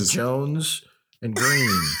just said Jones and Green.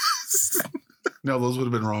 No, those would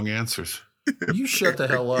have been wrong answers. You shut the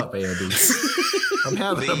hell up, Andy. I'm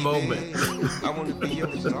having a moment. I want to be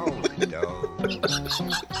your song, dog.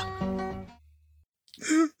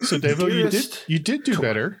 so Devo, Dearest- you did do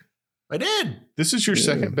better. I did. This is your Yeah.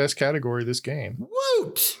 second best category of this game.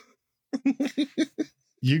 Woot.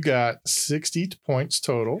 You got 60 points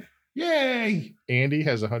total. Yay! Andy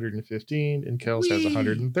has 115 and Kels has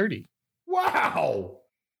 130. Wow.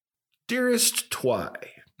 Dearest Twy,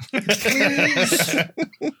 please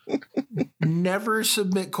never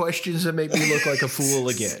submit questions that make me look like a fool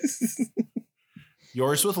again.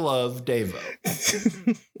 Yours with love, Davo.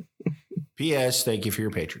 P.S. Thank you for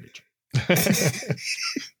your patronage.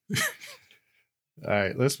 All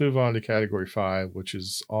right, let's move on to category 5, which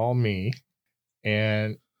is all me.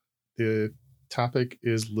 And the topic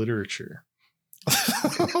is literature.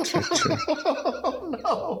 Oh,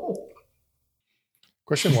 no.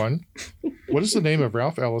 Question 1. What is the name of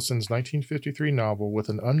Ralph Ellison's 1953 novel with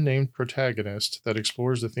an unnamed protagonist that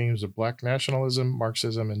explores the themes of Black nationalism,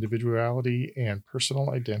 Marxism, individuality, and personal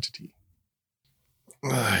identity?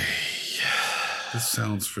 This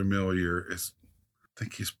sounds familiar. Is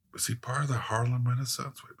he part of the Harlem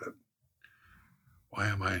Renaissance? Wait a minute. Why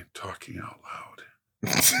am I talking out loud?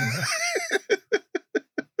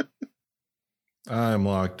 I'm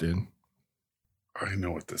locked in. I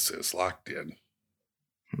know what this is. Locked in.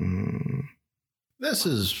 This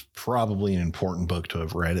is probably an important book to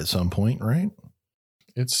have read at some point, right?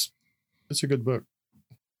 It's a good book.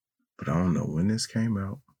 But I don't know when this came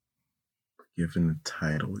out. Given the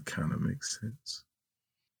title, it kind of makes sense.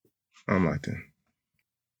 I'm locked in.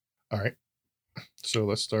 All right. So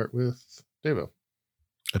let's start with Davo.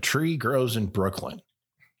 A Tree Grows in Brooklyn.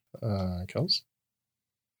 Kels?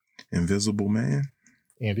 Invisible Man.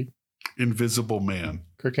 Andy? Invisible Man.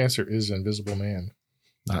 Correct answer is Invisible Man.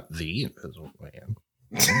 Not the Invisible Man.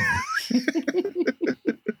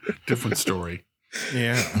 Different story.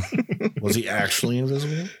 Yeah. Was he actually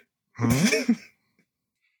invisible? Huh?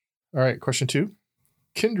 All right, question 2.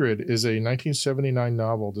 Kindred is a 1979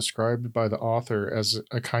 novel described by the author as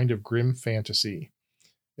a kind of grim fantasy.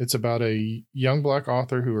 It's about a young Black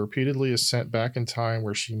author who repeatedly is sent back in time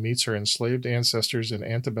where she meets her enslaved ancestors in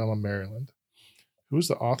antebellum Maryland. Who is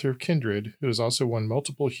the author of Kindred, who has also won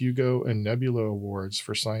multiple Hugo and Nebula Awards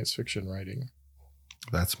for science fiction writing?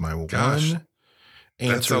 That's my Gosh, one That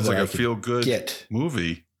answer. sounds like I a could feel-good get.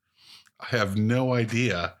 movie. I have no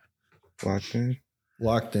idea. Locked in.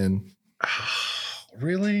 Locked in.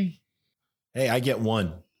 Really? Hey, I get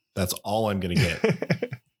one. That's all I'm going to get.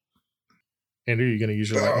 Andrew, are you going to use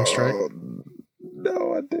your lightning strike?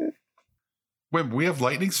 No, I did. Wait, we have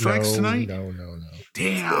lightning strikes tonight? No.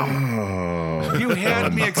 Damn. Oh, You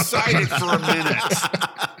had me excited for a minute.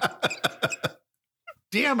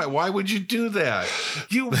 Damn it. Why would you do that?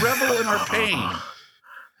 You revel in our pain.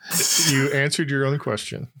 You answered your own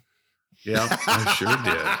question. Yeah, I sure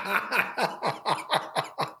did.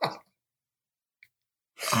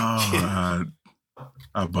 Oh,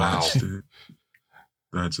 I botched it.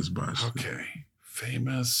 I just botched it. Okay.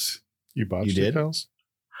 Famous. You botched You did? it, Kels?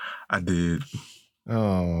 I did.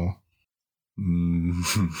 Oh.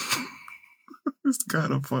 It's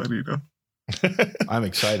kind of funny though. I'm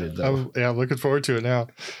excited, though. I'm looking forward to it now.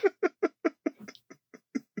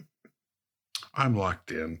 I'm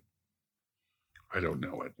locked in. I don't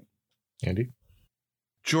know it. Andy?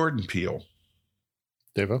 Jordan Peele.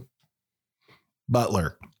 Devo?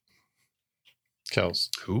 Butler. Kels?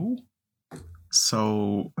 Who?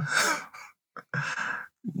 So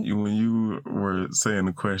when you were saying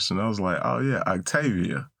the question, I was like, oh yeah,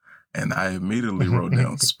 Octavia. And I immediately wrote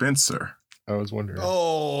down Spencer. I was wondering.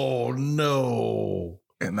 Oh, no.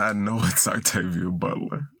 And I know it's Octavia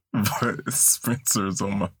Butler, but Spencer's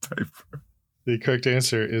on my paper. The correct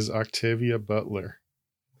answer is Octavia Butler.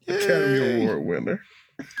 Academy Award winner.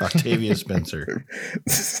 Octavia Spencer.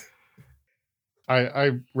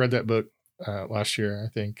 I read that book last year, I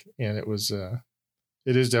think, and it was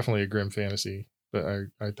it is definitely a grim fantasy, but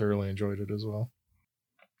I thoroughly enjoyed it as well.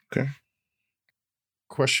 Okay.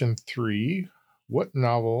 Question 3. What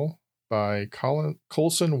novel by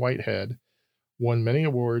Colson Whitehead won many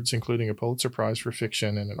awards, including a Pulitzer Prize for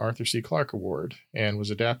Fiction and an Arthur C. Clarke Award, and was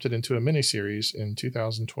adapted into a miniseries in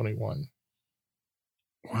 2021?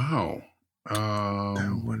 Wow.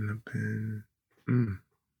 That wouldn't have been.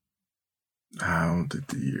 I don't think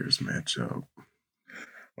the years match up.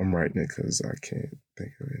 I'm writing it because I can't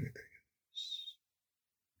think of anything else.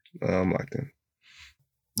 I'm locked in.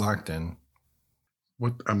 Locked in.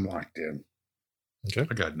 What? I'm locked in. Okay.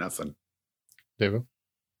 I got nothing. David?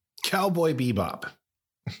 Cowboy Bebop.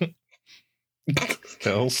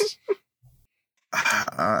 Kels?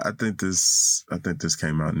 I think this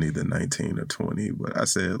came out in either 19 or 20, but I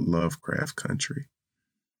said Lovecraft Country.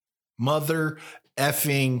 Mother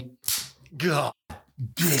effing God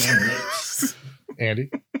damn it. Andy?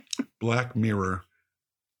 Black Mirror.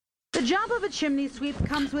 The job of a chimney sweep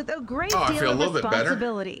comes with a great I deal feel a of little bit better.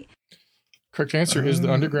 responsibility. Correct answer is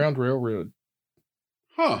the Underground Railroad.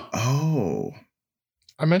 Huh. Oh.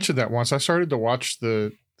 I mentioned that once. I started to watch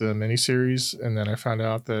the miniseries, and then I found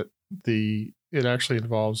out that it actually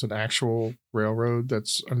involves an actual railroad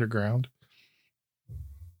that's underground.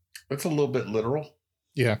 That's a little bit literal.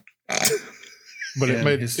 Yeah. But And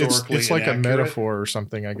it's historically like a inaccurate? metaphor or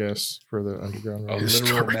something, I guess, for the underground A railroad. literal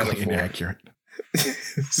Historically metaphor. inaccurate.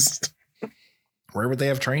 Where would they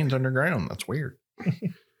have trains underground? That's weird.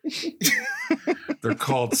 They're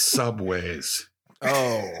called subways.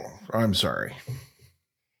 Oh, I'm sorry.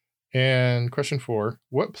 And question 4.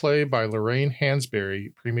 What play by Lorraine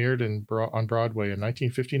Hansberry premiered on Broadway in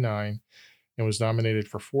 1959 and was nominated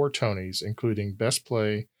for 4 Tonys, including Best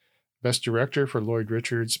Play, Best Director for Lloyd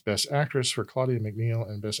Richards, Best Actress for Claudia McNeil,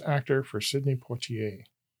 and Best Actor for Sidney Poitier?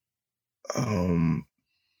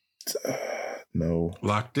 No.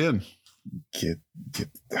 Locked in. Get.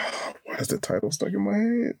 Why is the title stuck in my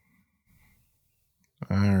head?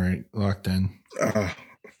 All right, locked in.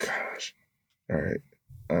 Gosh. All right.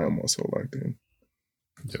 I am also locked in.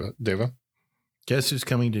 Deva? Guess who's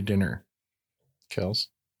coming to dinner? Kels?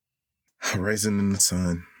 Raisin in the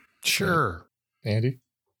Sun. Sure. Andy?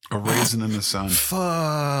 A Raisin in the Sun.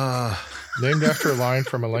 Named after a line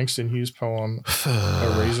from a Langston Hughes poem,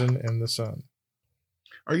 A Raisin in the Sun.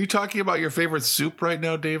 Are you talking about your favorite soup right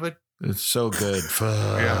now, David? It's so good.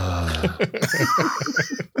 Yeah.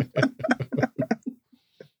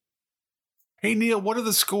 Hey, Neil, what are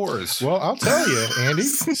the scores? Well, I'll tell you, Andy,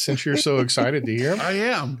 since you're so excited to hear them. I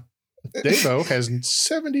am. Devo has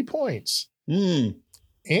 70 points.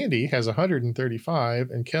 Andy has 135,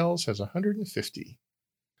 and Kels has 150.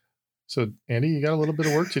 So, Andy, you got a little bit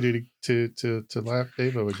of work to do to lap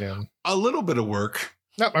Devo again. A little bit of work.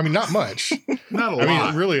 Not much. Not a I lot.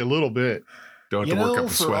 mean, really a little bit. Don't You have to work know, up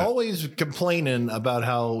a for sweat. always complaining about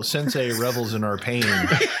how Sensei revels in our pain,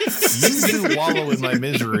 you do wallow in my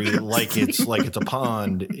misery like it's a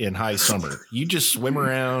pond in high summer. You just swim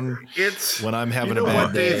around It's when I'm having you know a bad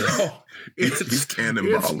what, day. Dave? He's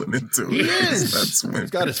cannonballing into He it. is. That's when-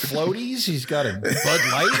 He's got his floaties. He's got a Bud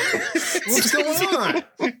Light. What's going on?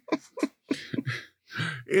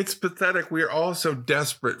 It's pathetic. We are all so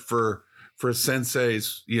desperate for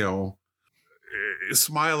Sensei's,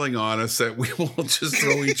 smiling on us that we will just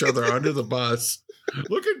throw each other under the bus.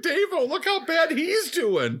 Look at Davo. Look how bad he's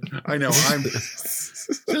doing. I know. This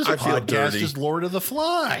I feel podcast dirty. is Lord of the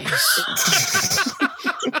Flies.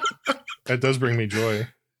 That does bring me joy.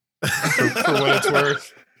 For what it's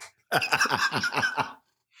worth.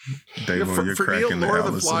 Dave, for you're Neil, cracking the Lord of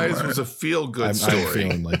the Allison Flies line. was a feel-good I'm story.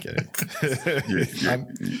 feeling like it.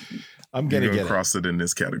 I'm You're gonna gonna get cross it in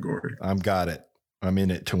this category. it. I'm got it. I'm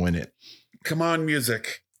in it to win it. Come on,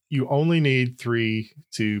 music. You only need 3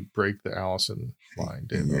 to break the Allison line,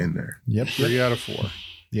 And Devo. you're in there. Yep. 3 out of 4.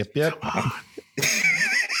 Yep.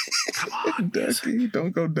 Come on, Ducky.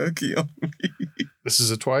 Don't go Ducky on me. This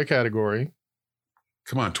is a Twi category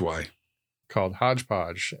Come on, Twy. called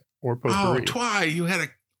Hodgepodge or Oh, Potpourri. Twy, you had a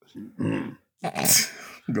Golden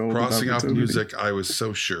crossing off opportunity. music. I was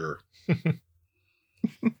so sure.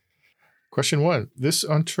 Question 1. This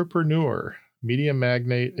entrepreneur, media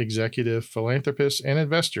magnate, executive, philanthropist, and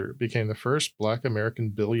investor became the first Black American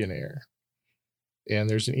billionaire. And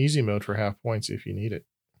there's an easy mode for half points if you need it.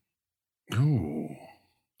 Ooh.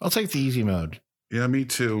 I'll take the easy mode Yeah, me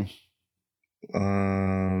too. because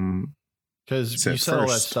Said you said all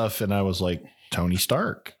that first. stuff, and I was like Tony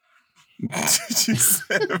Stark, She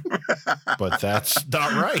said- but that's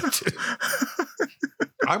not right.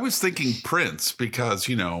 I was thinking Prince because,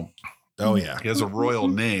 Oh yeah. he has a royal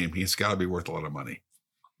name. He's got to be worth a lot of money.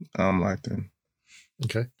 I'm locked in.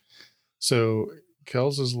 Okay. So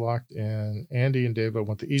Kels is locked in. Andy and Devo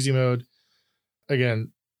want the easy mode.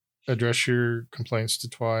 Again, address your complaints to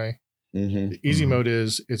Twi. The easy mode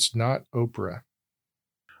is it's not Oprah.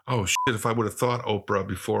 Oh, shit. If I would have thought Oprah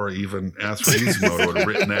before I even asked for easy mode, I would have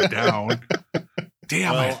written that down.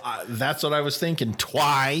 Damn it. Well, that's what I was thinking.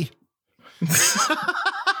 Twi.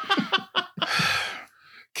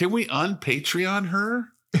 Can we un-Patreon her?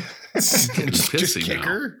 Just pissy kick now.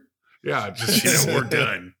 her. Yeah, just, we're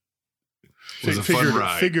done. It was a fun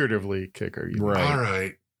ride. Figuratively kick her. Right. All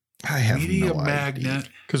right. I have Media no idea. magnet.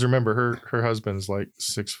 Because remember, her husband's like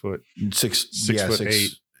 6 foot.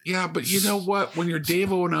 6'8". Yeah, but you know what? When you're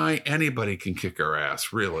Davo and I, anybody can kick our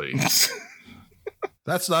ass, really.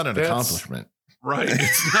 That's not an That's- accomplishment. Right.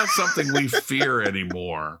 It's not something we fear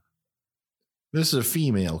anymore. This is a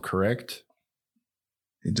female, correct?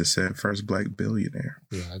 He just said first Black billionaire.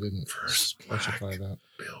 Yeah, I didn't First specify that.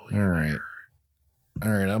 All right.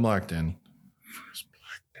 All right, I'm locked in. First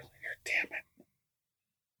Black billionaire. Damn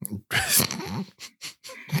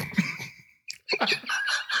it.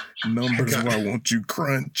 Numbers, why won't you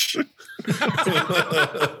crunch?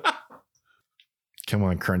 Come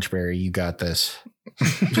on, Crunchberry, you got this.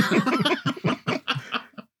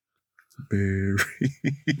 Berry.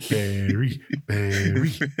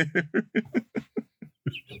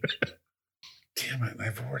 Damn it!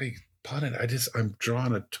 I've already punted. I'm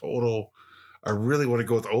drawing a total. I really want to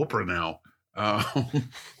go with Oprah now.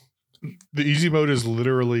 The easy mode is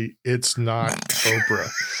literally it's not Oprah.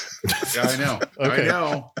 Yeah, I know. Okay. I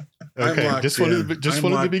know. Okay, I'm just locked wanted in. to I'm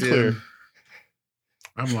be locked clear. in.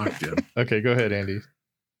 I'm locked in. Okay, go ahead, Andy.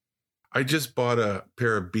 I just bought a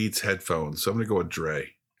pair of Beats headphones, so I'm going to go with Dre.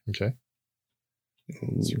 Okay,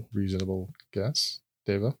 it's a reasonable guess,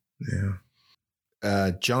 Devo.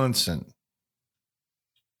 Yeah. Johnson.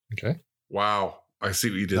 Okay, Wow. I see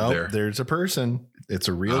what you did Nope, there. there's a person. It's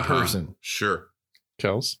a real person. Sure.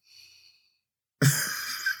 Kels.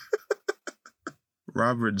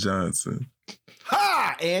 Robert Johnson.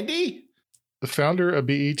 Ha, Andy. The founder of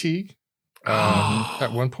BET.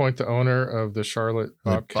 At one point, the owner of the Charlotte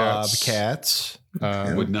Bobcats.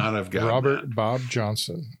 Would not have gotten Robert that. Bob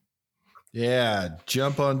Johnson. Yeah,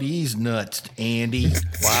 jump on these nuts, Andy.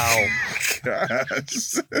 Wow.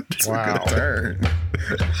 Gosh. Took Wow. a turn.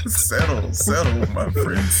 Settle, my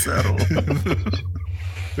friend, settle.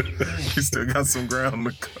 You still got some ground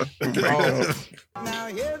to cover. Now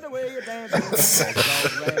here's the way you dance.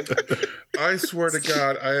 I swear to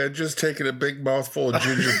God, I had just taken a big mouthful of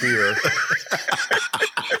ginger beer.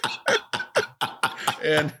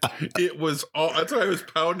 And it was all, that's why I was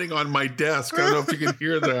pounding on my desk. I don't know if you can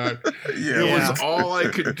hear that. Yeah, It was all I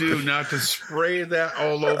could do not to spray that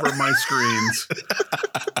all over my screens.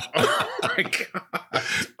 Oh my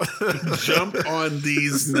God. Jump on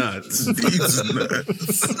these nuts. These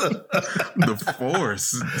nuts. The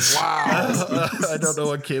force. Wow. I don't know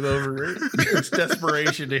what came over it. It's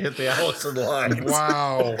desperation to hit the Allison line.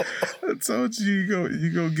 Wow. I told you, you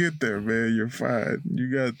go get there, man. You're fine.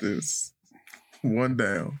 You got this. One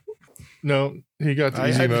down. No, he got the I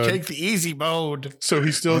easy had to mode. take the easy mode. So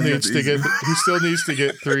he still Oh, you needs got to the get. easy- He still needs to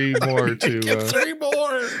get 3 more to. Get 3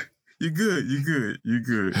 more. You good. You good. You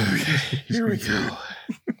good. Here we go.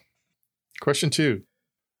 Question 2.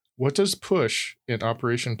 What does PUSH in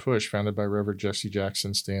Operation Push, founded by Reverend Jesse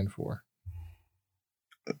Jackson, stand for?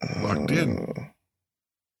 Locked in.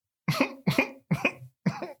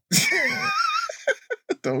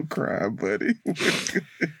 Don't cry, buddy.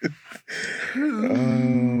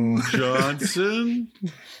 Johnson.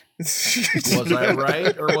 Was I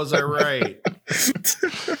right or was I right?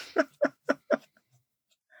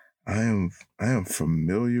 I am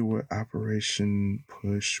familiar with Operation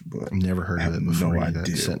Push, but I've never heard I of have it before no that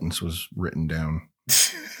idea. sentence was written down.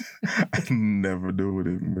 I never knew what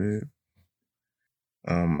it meant.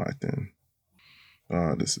 I then.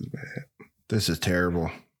 Oh, this is bad. This is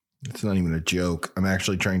terrible. It's not even a joke. I'm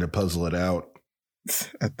actually trying to puzzle it out.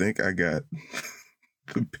 I think I got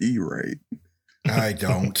the P right. I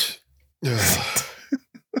don't.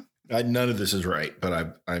 None of this is right,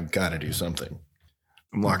 but I've got to do something.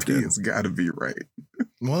 I'm locked P in. has got to be right.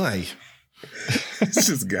 Why? It's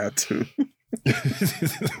just got to.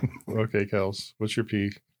 Okay, Kels, what's your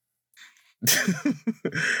P?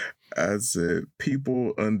 I said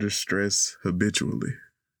people under stress habitually.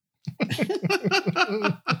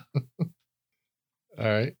 All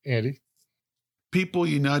right, Andy. People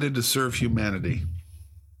united to serve humanity.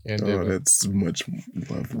 And Oh, David. that's much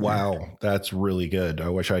love. Wow, that's really good. I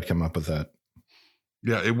wish I'd come up with that.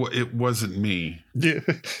 Yeah, it wasn't me, Yeah.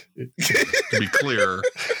 to be clear.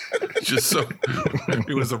 Just so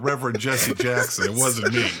it was the Reverend Jesse Jackson. It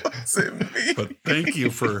wasn't me. Said me. But thank you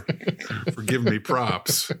for giving me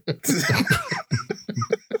props.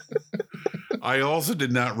 I also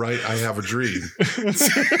did not write I Have a Dream.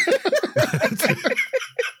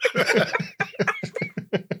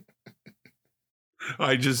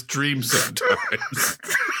 I just dream sometimes.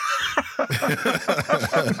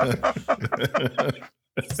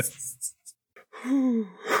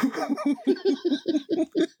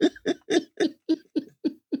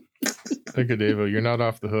 Okay, Devo, you're not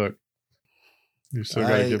off the hook. You still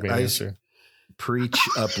got to give me an answer. Preach,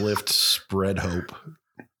 uplift, spread hope.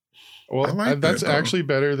 Well, I like that's that, though. actually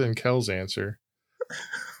better than Kel's answer.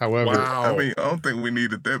 However, Wow. I mean, I don't think we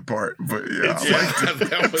needed that part, but yeah, I Yeah, like it.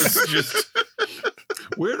 that was just.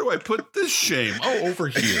 Where do I put this shame? Oh, over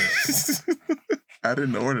here. I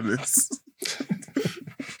didn't order this.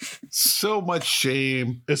 So much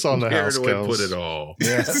shame. it's on the Where house, do I Kels. put it all?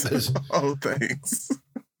 Yes. Oh, thanks.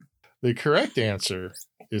 The correct answer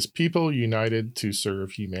is people united to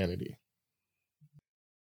serve humanity.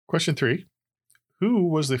 Question 3. Who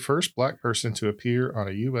was the first black person to appear on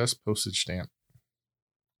a U.S. postage stamp?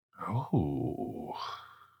 Oh.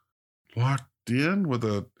 Locked in with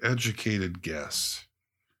an educated guess.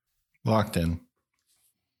 Locked in.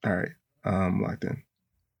 All right. Locked in.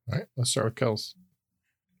 All right, let's start with Kels.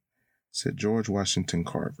 Said George Washington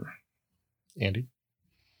Carver. Andy.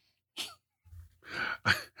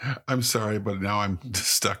 I'm sorry, but now I'm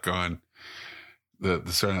stuck on the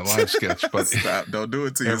Saturday Night Live sketch. But Stop! Don't do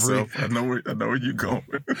it to yourself. I know where you're going.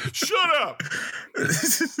 Shut up.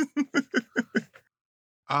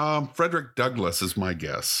 Frederick Douglass is my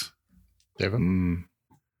guess. David.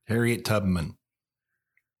 Harriet Tubman.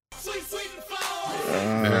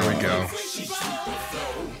 There we go.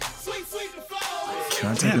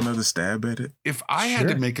 Can I take another stab at it? If I had Sure.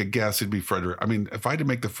 to make a guess, it'd be Frederick. I mean, if I had to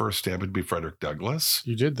make the first stab, it'd be Frederick Douglass.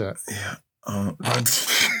 You did that. Yeah. I'm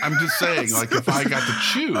just saying, like, if I got to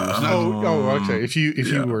choose, Okay. If you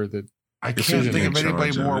Yeah. were the I can't decision think of in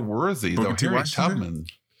anybody charge of more it. worthy Booker though. T. Harriet Washington? Tubman.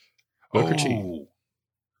 Booker T. Oh,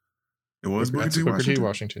 It was Booker That's T. Booker T. Washington.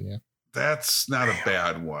 Washington, yeah. that's not a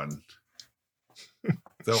bad one.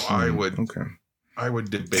 Though I Okay. would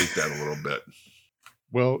debate that a little bit.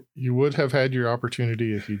 Well, you would have had your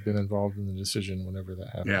opportunity if you'd been involved in the decision whenever that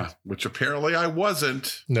happened. Yeah, which apparently I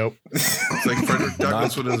wasn't. Nope. It's like Frederick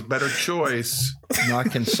Douglass was a better choice.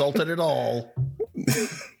 Not consulted at all.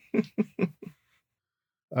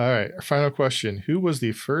 All right. Our final question. Who was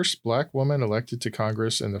the first Black woman elected to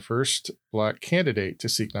Congress and the first Black candidate to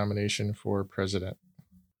seek nomination for president?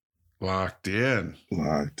 Locked in.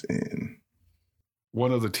 Locked in.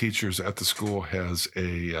 One of the teachers at the school has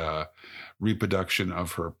a reproduction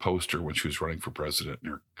of her poster when she was running for president in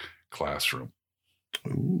her classroom.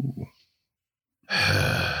 Ooh.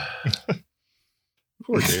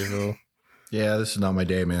 Poor Dave. Yeah, this is not my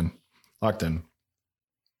day, man. Locked in.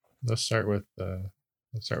 Let's start with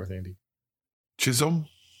Andy. Chisholm?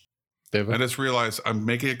 David. I just realized I'm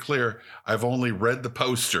making it clear. I've only read the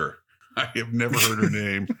poster. I have never heard her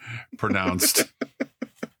name pronounced.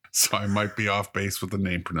 So I might be off base with the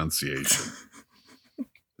name pronunciation.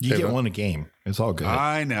 You Hey, get bud. one a game. It's all good.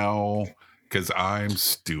 I know, because I'm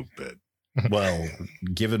stupid. Well,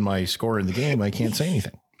 given my score in the game, I can't say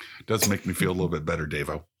anything. Does make me feel a little bit better,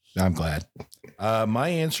 Davo. I'm glad. My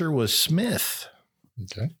answer was Smith.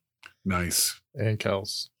 Okay. Nice. And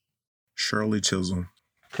Kels. Shirley Chisholm.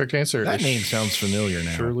 Correct answer. That is name sounds familiar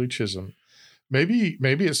now. Shirley Chisholm. Maybe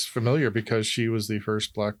it's familiar because she was the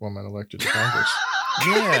first Black woman elected to Congress.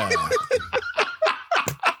 Yeah.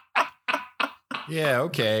 Yeah,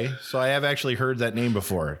 okay. So I have actually heard that name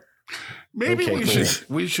before. Maybe Okay, we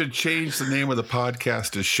cool. should change the name of the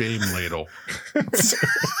podcast to Shame Ladle. This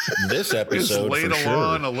Just episode, ladle for sure.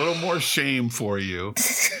 on a little more shame for you.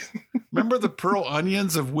 Remember the pearl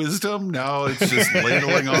onions of wisdom? Now it's just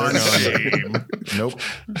ladling on shame. Nope.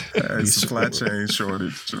 Supply chain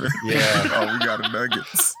shortage. Yeah. Oh, we got a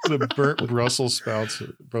nuggets. The burnt Brussels sprouts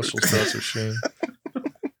of shame.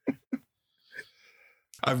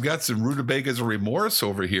 I've got some rutabagas of remorse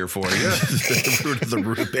over here for you. the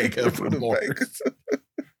rutabaga of remorse.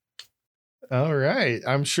 All right.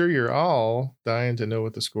 I'm sure you're all dying to know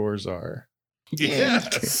what the scores are.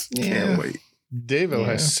 Yes. Can't wait. Davo Yeah.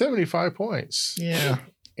 has 75 points. Yeah.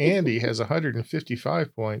 Andy has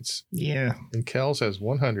 155 points. Yeah. And Kels has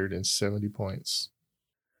 170 points.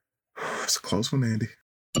 It's a close one, Andy.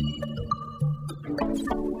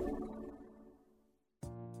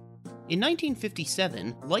 In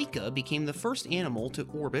 1957, Laika became the first animal to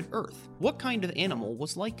orbit Earth. What kind of animal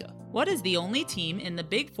was Laika? What is the only team in the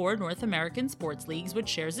Big Four North American sports leagues which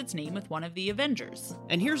shares its name with one of the Avengers?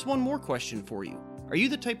 And here's one more question for you. Are you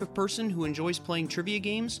the type of person who enjoys playing trivia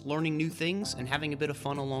games, learning new things, and having a bit of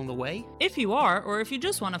fun along the way? If you are, or if you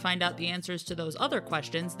just want to find out the answers to those other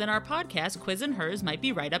questions, then our podcast, Quiz and Hers, might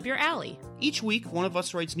be right up your alley. Each week, one of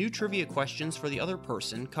us writes new trivia questions for the other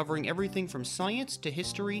person, covering everything from science to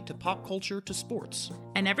history to pop culture to sports.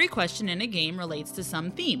 And every question in a game relates to some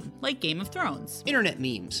theme, like Game of Thrones, Internet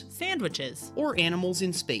memes, sandwiches. or animals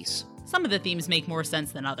in space. Some of the themes make more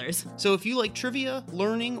sense than others. So if you like trivia,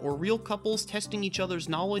 learning, or real couples testing each other's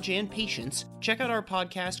knowledge and patience, check out our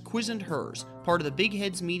podcast, Quiz and Hers, part of the Big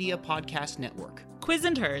Heads Media Podcast Network. Quiz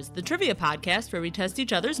and Hers, the trivia podcast where we test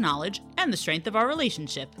each other's knowledge and the strength of our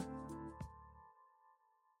relationship.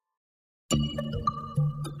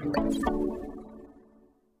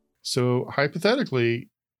 So hypothetically,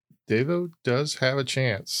 Davo does have a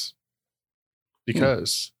chance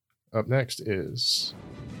because up next is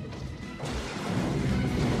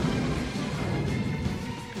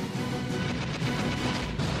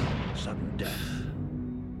Sudden death.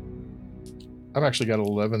 I've actually got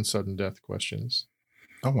 11 sudden death questions.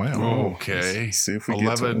 Oh, wow. Okay. See if we get to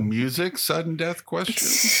 11 them. music, sudden death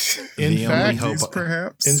questions. In The fact, only hope-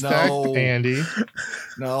 perhaps. in fact, Andy,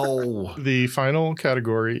 No. the final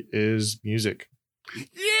category is music.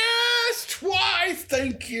 Yes, twice.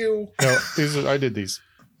 Thank you. No, I did these.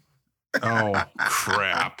 Oh,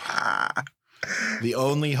 crap. The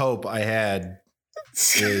only hope I had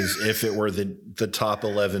is if it were the top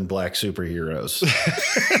 11 black superheroes.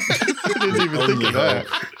 I didn't even think of that.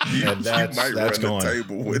 And that's might run the gone.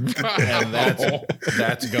 table with that. And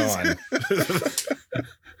that's gone.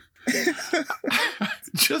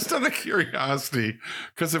 Just out of curiosity,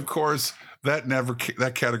 because of course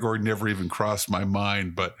that category never even crossed my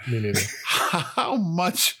mind. But Me neither. how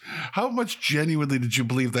much genuinely did you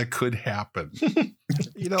believe that could happen?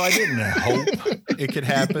 I didn't hope it could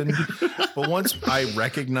happen, but once I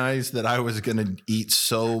recognized that I was going to eat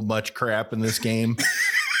so much crap in this game,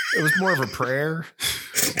 it was more of a prayer.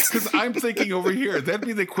 Because I'm thinking over here, that'd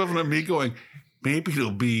be the equivalent of me going, maybe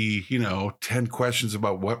it'll be 10 questions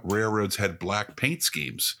about what railroads had black paint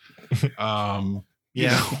schemes.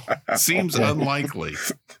 Seems unlikely.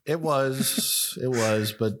 It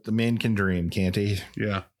was, but the man can dream, can't he?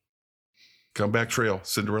 Yeah. Comeback Trail,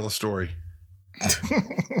 Cinderella story.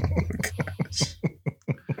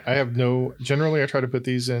 Generally I try to put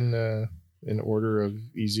these in order of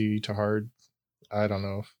easy to hard. I don't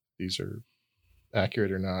know if these are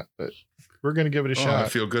accurate or not, but we're going to give it a shot. I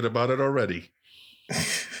feel good about it already.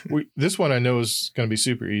 This one I know is going to be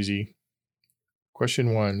super easy.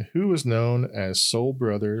 Question 1. Who was known as Soul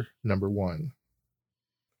Brother number 1?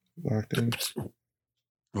 Locked in.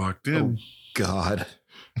 Locked in. Oh, God.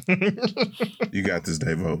 You got this,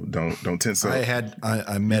 Davo. Don't tense up.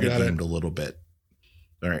 I metagamed a little bit.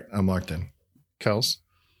 All right, I'm locked in. Kels?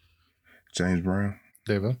 James Brown.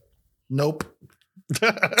 Deva? Nope.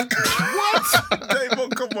 What?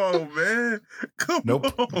 Davo, come on, man. Come Nope.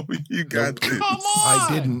 on. You got this. Come on. I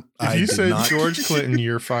didn't. If you said George Clinton,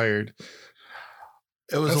 you're fired.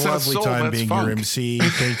 It was That's a not lovely soul, time that's being funk. your MC.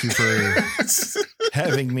 Thank you for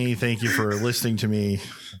having me. Thank you for listening to me.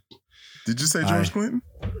 Did you say George Clinton?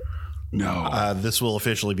 No. This will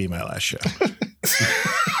officially be my last show.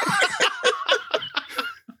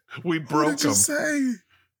 We What broke did you him. say?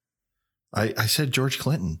 I said George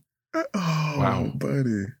Clinton. Oh, Wow.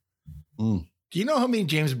 buddy. Do you know how many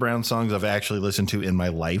James Brown songs I've actually listened to in my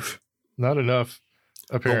life? Not enough,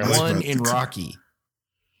 apparently. One in Rocky.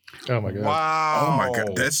 Oh, my God. Wow. Oh, my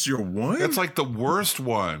God. That's your one? That's like the worst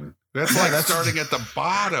one. That's Yeah, like that's- starting at the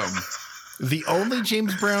bottom. The only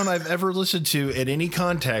James Brown I've ever listened to in any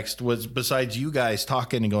context was, besides you guys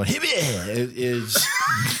talking and going, "Hibby," is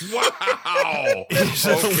Wow. is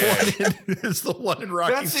Okay. the one in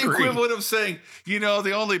Rocky That's the 3. equivalent of saying,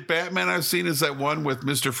 the only Batman I've seen is that one with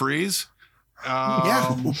Mr. Freeze.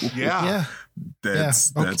 Yeah. Yeah.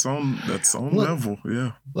 That's on Look. level.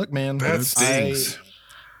 Yeah. Look, man, That stings.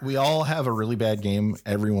 we all have a really bad game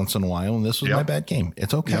every once in a while, and this was my Yep. bad game.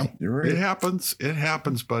 It's okay. Yeah, you're right. It happens. It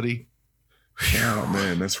happens, buddy. Oh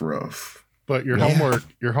man, that's rough. But your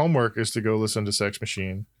homework is to go listen to Sex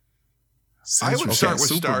Machine. I would start with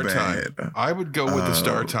Star Superbad. Time. I would go with the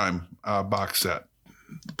Star Time box set.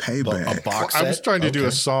 Payback. A box I was set? trying to do Okay.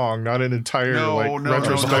 a song, not an entire No.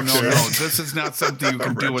 retrospective. This is not something you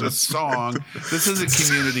can do with a song. This is a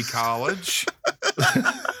community college.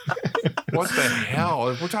 What the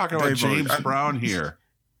hell? We're talking about Dave, James Brown here.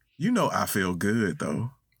 I feel good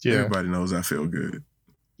though. Yeah. Everybody knows I feel good.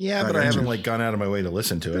 Yeah, I but got I haven't you. gone out of my way to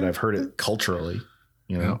listen to it. I've heard it culturally.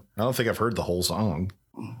 I don't think I've heard the whole song.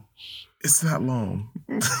 It's not long.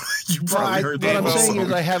 You But probably heard what the I'm whole saying song.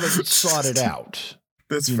 is I haven't sought it out.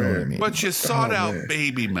 That's You know fair. what I mean? But you sought Oh, out man.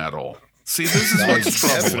 baby metal. See, this is I what's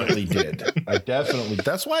troubling. definitely did. I definitely.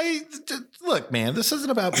 That's why. Look, man, this isn't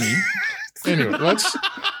about me. Anyway,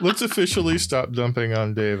 let's officially stop dumping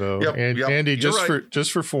on Davo. Yep, And yep, Andy, you're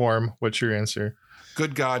just for form, what's your answer?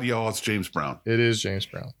 Good God, y'all, it's James Brown. It is James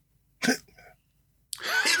Brown.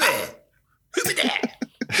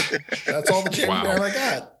 That's all the James Wow. Brown I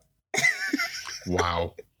got.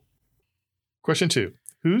 Wow. Question 2.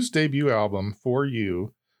 Whose debut album, For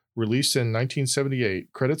You, released in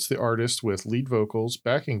 1978, credits the artist with lead vocals,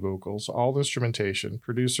 backing vocals, all instrumentation,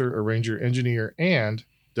 producer, arranger, engineer, and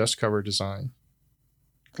dust cover design?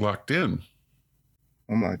 Locked in.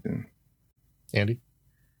 I'm locked in. Andy?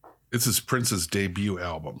 This is Prince's debut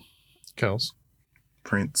album. Kels?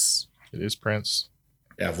 Prince. It is Prince.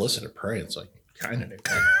 Yeah, I've listened to Prince. Like, kind of.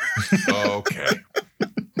 Okay.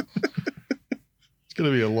 It's going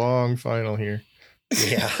to be a long final here.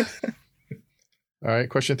 Yeah. All right,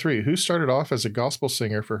 question 3. Who started off as a gospel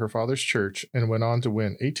singer for her father's church and went on to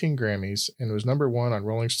win 18 Grammys and was number 1 on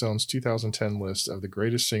Rolling Stone's 2010 list of the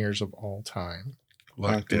greatest singers of all time?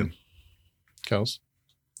 Locked in. Kels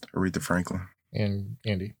Aretha Franklin. and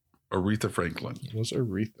Andy. Aretha Franklin. It was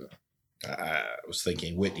Aretha. I was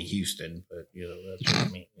thinking Whitney Houston, but that's what I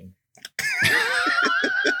mean.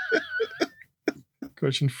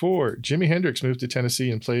 Question 4. Jimi Hendrix moved to Tennessee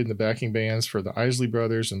and played in the backing bands for the Isley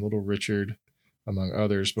Brothers and Little Richard, among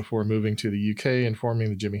others, before moving to the UK and forming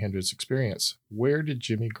the Jimi Hendrix Experience. Where did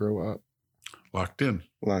Jimmy grow up? Locked in.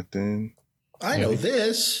 Locked in. I know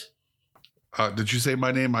this. Did you say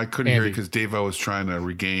my name? I couldn't hear you because Dave was trying to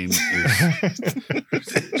regain his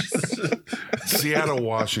Seattle,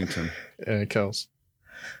 Washington. Kels.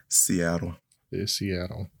 Seattle. It is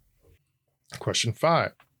Seattle. Question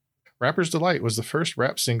 5. Rapper's Delight was the first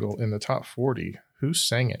rap single in the top 40. Who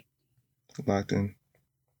sang it? Locked in.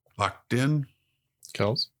 Locked in.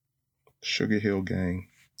 Kels. Sugar Hill Gang.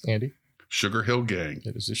 Andy. Sugar Hill Gang.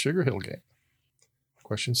 It is the Sugar Hill Gang.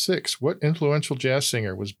 Question 6. What influential jazz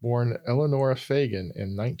singer was born Eleanor Fagan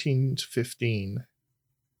in 1915?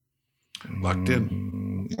 Locked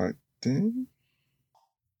in. Locked in.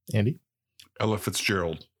 Andy. Ella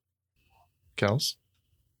Fitzgerald. Kels.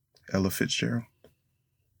 Ella Fitzgerald.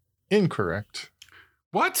 Incorrect.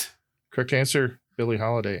 What? Correct answer, Billie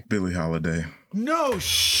Holiday. Billie Holiday. No.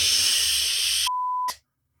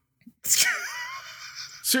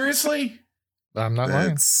 Seriously? I'm not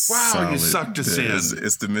lying. Wow, you sucked us in.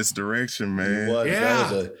 It's the misdirection, man. That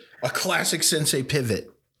was a classic Sensei pivot.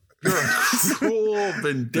 You're a cruel,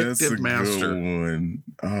 vindictive That's a master. good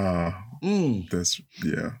one. That's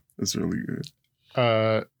really good.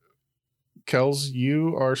 Kels,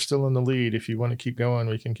 you are still in the lead. If you want to keep going,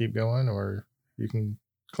 we can keep going, or you can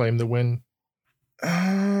claim the win.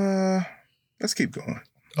 Let's keep going.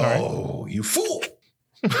 Oh, you fool.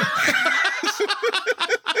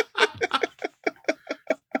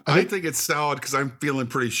 I think it's solid because I'm feeling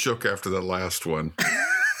pretty shook after that last one.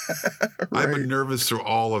 I've been nervous through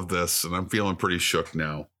all of this, and I'm feeling pretty shook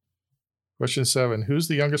now. Question 7. Who's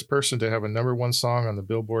the youngest person to have a number 1 song on the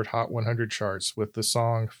Billboard Hot 100 charts with the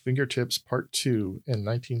song Fingertips Part 2 in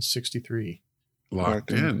 1963? Locked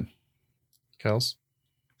in. Kels?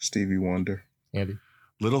 Stevie Wonder. Andy?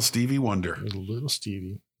 Little Stevie Wonder. Little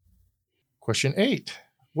Stevie. Question 8.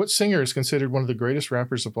 What singer is considered one of the greatest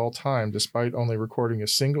rappers of all time despite only recording a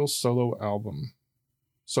single solo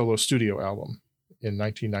studio album in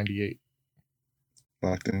 1998?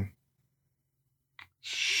 Locked in.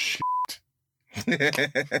 Shit.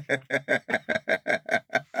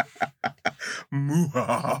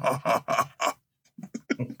 Wow.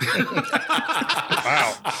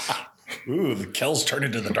 Ooh, the Kells turned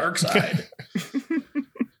into the dark side.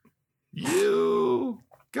 You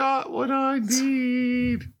got what I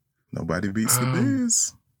need. Nobody beats the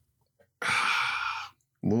Biz. A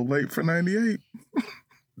little late for 98.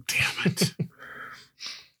 Damn it.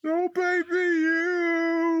 Oh, baby,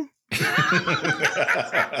 you.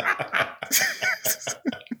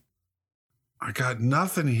 I got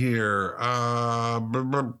nothing here. No,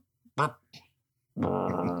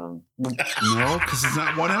 because it's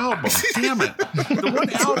not one album. Damn it. The one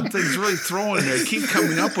album thing's really throwing me. I keep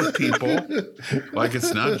coming up with people like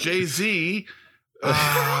it's not Jay-Z.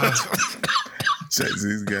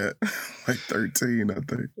 Jay-Z's got like 13, I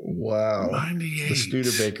think. Wow. 98. The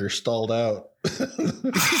Studebaker stalled out.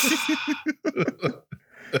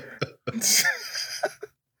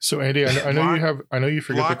 So Andy, I know you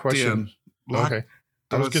forget the question. Okay.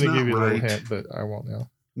 I was going to give you a little hint, but I won't now.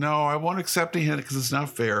 No, I won't accept a hint because it's not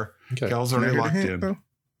fair. Okay. Cal's already locked in. Though?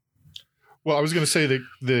 Well, I was going to say that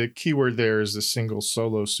the keyword there is the single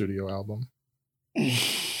solo studio album. Yeah,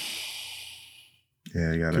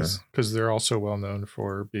 you gotta. Because they're also well known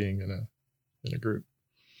for being in a group.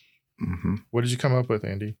 Mm-hmm. What did you come up with,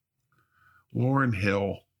 Andy? Lauryn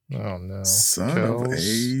Hill. Oh no, Son of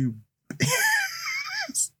a.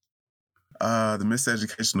 The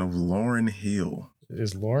Miseducation of Lauryn Hill. It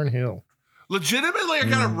is Lauryn Hill. Legitimately, I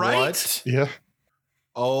got it right. What? Yeah.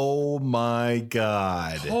 Oh my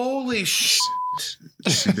God. Holy shit.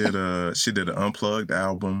 She did an unplugged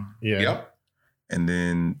album. Yeah. Yep. And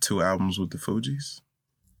then 2 albums with the Fugees.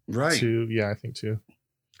 Right. 2. Yeah, I think 2.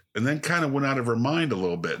 And then kind of went out of her mind a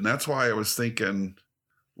little bit. And that's why I was thinking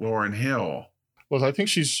Lauryn Hill. Well, I think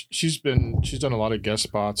she's done a lot of guest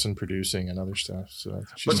spots and producing and other stuff. So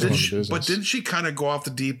she's still in the business. But didn't she kind of go off the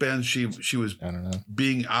deep end? She was I don't know.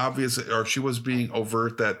 being obvious, or she was being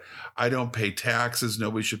overt that I don't pay taxes.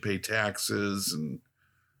 Nobody should pay taxes. And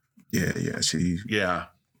she's yeah,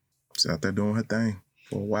 out there doing her thing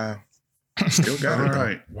for a while. Still got all it.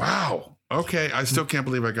 right. Wow. Okay, I still can't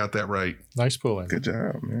believe I got that right. Nice pulling. Good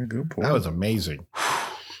job, man. Good point. That was amazing.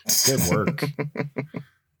 Good work.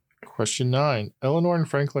 Question 9. Eleanor and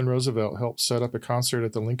Franklin Roosevelt helped set up a concert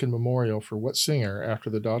at the Lincoln Memorial for what singer after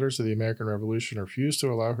the Daughters of the American Revolution refused to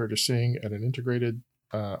allow her to sing at an integrated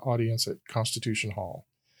audience at Constitution Hall?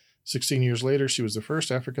 16 years later, she was the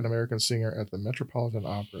first African-American singer at the Metropolitan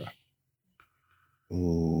Opera.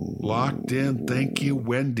 Ooh. Locked in. Thank you,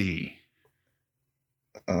 Wendy.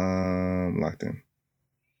 Locked in.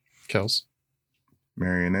 Kels?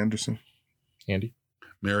 Marian Anderson. Andy?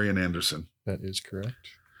 Marian Anderson. That is correct.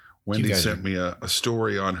 Wendy sent me a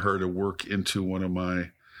story on her to work into one of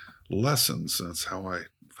my lessons. That's how I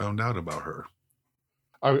found out about her.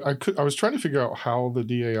 I was trying to figure out how the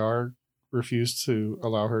DAR refused to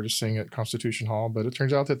allow her to sing at Constitution Hall, but it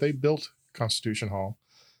turns out that they built Constitution Hall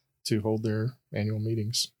to hold their annual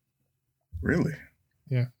meetings. Really?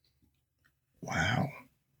 Yeah. Wow.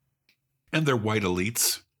 And they're white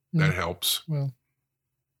elites. That helps. Well,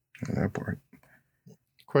 that part.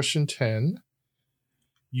 Question 10.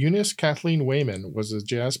 Eunice Kathleen Wayman was a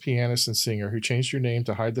jazz pianist and singer who changed her name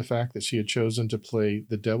to hide the fact that she had chosen to play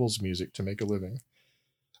the devil's music to make a living.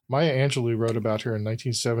 Maya Angelou wrote about her in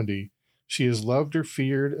 1970. She is loved or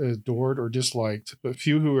feared, adored or disliked, but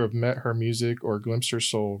few who have met her music or glimpsed her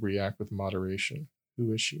soul react with moderation.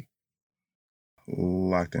 Who is she?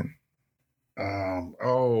 Locked in.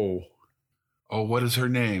 What is her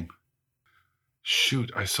name? Shoot,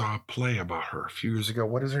 I saw a play about her a few years ago.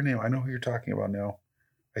 What is her name? I know who you're talking about now.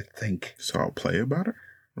 I think. Saw a play about her?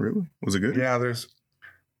 Really? Was it good? Yeah,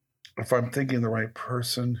 if I'm thinking the right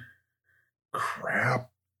person, crap.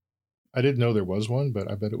 I didn't know there was one, but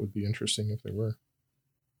I bet it would be interesting if there were.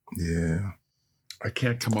 Yeah. I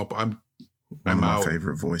can't come up. I'm One of my out.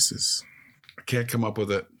 favorite voices. I can't come up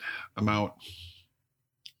with it. I'm out.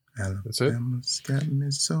 That's it? Alabama's got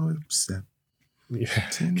me so upset. Yeah,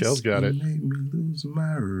 Kels got it. Made me lose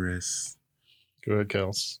my rest. Go ahead,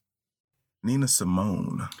 Kels. Nina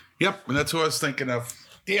Simone. Yep, and that's who I was thinking of.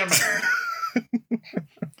 Damn it.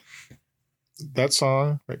 That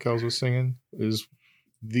song that Kels was singing is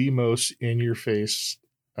the most in-your-face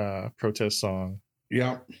protest song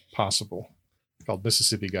possible. Called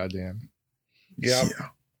Mississippi Goddamn. Yep. Yeah.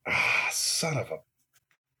 Son of a...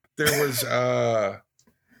 There was...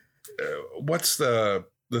 what's the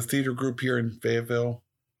theater group here in Fayetteville?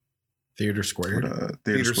 Theater Squared.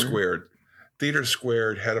 Theater Squared. Theater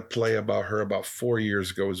Squared had a play about her about 4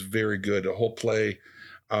 years ago. It was very good. The whole play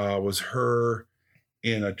was her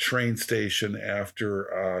in a train station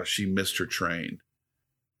after she missed her train.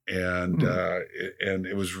 And and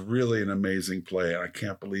it was really an amazing play. And I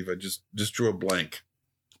can't believe I just drew a blank.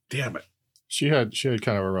 Damn it. She had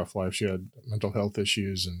kind of a rough life. She had mental health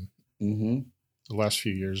issues, and the last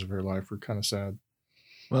few years of her life were kind of sad.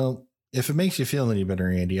 Well, if it makes you feel any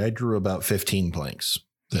better, Andy, I drew about 15 blanks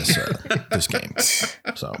this game.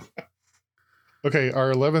 So, okay,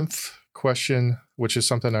 our 11th question, which is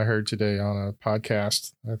something I heard today on a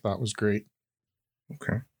podcast, I thought was great.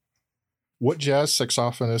 Okay. What jazz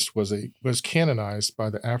saxophonist was canonized by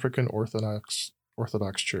the African Orthodox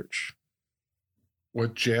Church?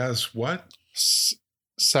 What jazz? What?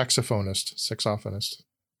 Saxophonist.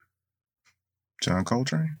 John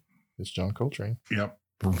Coltrane? It's John Coltrane. Yep.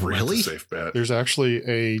 Really? That's a safe bet. There's actually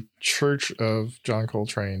a church of John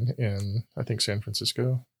Coltrane in, I think, San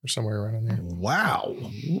Francisco or somewhere around in there. Wow.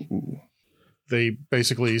 Ooh. They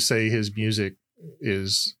basically say his music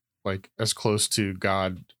is like as close to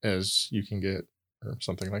God as you can get, or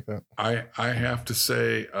something like that. I have to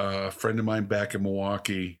say, a friend of mine back in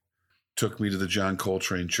Milwaukee took me to the John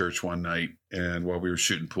Coltrane church one night, and while we were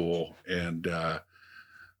shooting pool, and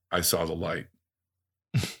I saw the light.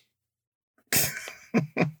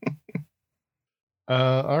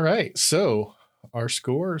 All right. So our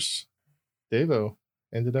scores, Davo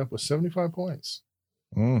ended up with 75 points.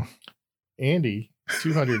 Andy,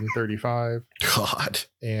 235. God.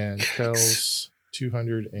 And Kels,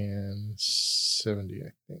 270,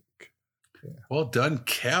 I think. Yeah. Well done,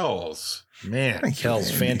 Kels. Man,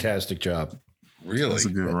 Kels, fantastic job. Really? That's a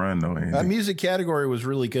good run, though, Andy. That music category was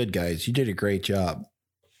really good, guys. You did a great job.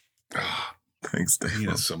 Thanks, Dave.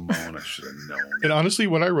 Nina Simone, I should have known. And honestly,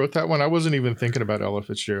 when I wrote that one, I wasn't even thinking about Ella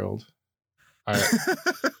Fitzgerald. I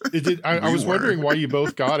was wondering why you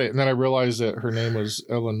both got it, and then I realized that her name was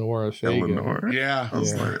Eleanor Fagan. Eleanor. Yeah. I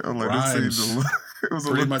was like, it was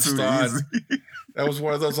pretty much too thought easy. that was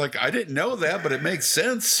one of those, like, I didn't know that, but it makes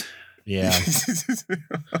sense. Yeah.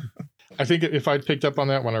 I think if I'd picked up on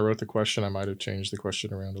that when I wrote the question, I might have changed the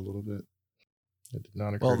question around a little bit. It did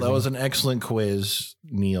not occur. Well, to that me. was an excellent quiz,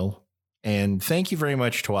 Neil. And thank you very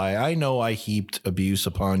much, Twy. I know I heaped abuse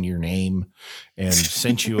upon your name and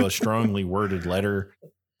sent you a strongly worded letter,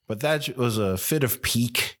 but that was a fit of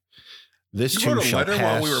pique. This You too wrote a shall letter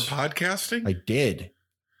pass. while we were podcasting? I did.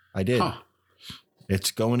 Huh.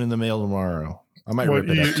 It's going in the mail tomorrow. I might Well, rip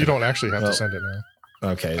it up. you don't actually have to send it now.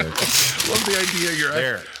 Okay. Love the idea. You're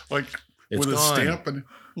There. like It's with gone. a stamp and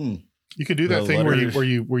You can do that The thing letters-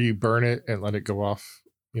 where you burn it and let it go off.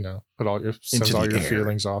 You know, put all your sends Into all the your air.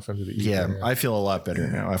 feelings off into the Yeah, ether. I feel a lot better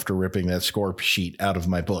now after ripping that score sheet out of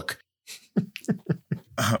my book.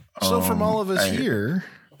 So from all of us here.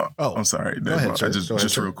 Oh, I'm sorry. Go ahead, sir. Just Go ahead,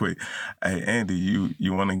 sir. real quick. Hey, Andy,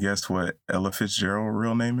 you want to guess what Ella Fitzgerald's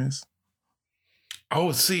real name is?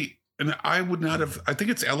 oh, see, and I would not have. I think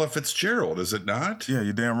it's Ella Fitzgerald, is it not? Yeah,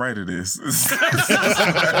 you're damn right it is. It's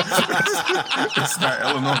not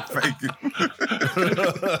Eleanor Fagan.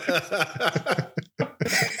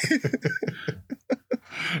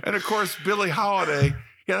 And of course, Billie Holiday.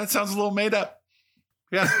 Yeah, that sounds a little made up.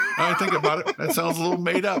 Yeah, now I think about it, that sounds a little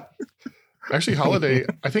made up. Actually, Holiday.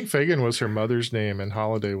 I think Fagan was her mother's name, and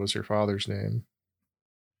Holiday was her father's name.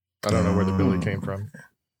 I don't know where the Billy came from.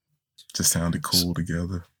 Just sounded cool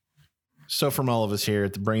together. So from all of us here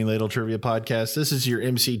at the Brain Ladle Trivia Podcast, this is your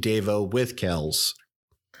MC Davo with Kells.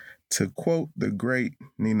 To quote the great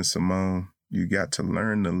Nina Simone, you got to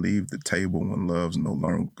learn to leave the table when love's no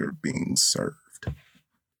longer being served.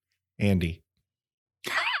 Andy.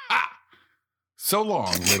 So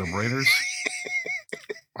long, little brainers.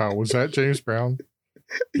 Wow, was that James Brown?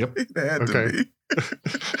 Yep. It had Okay. to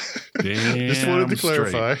be. Just wanted to Damn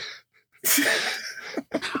straight. clarify.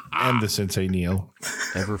 And the Sensei Neil.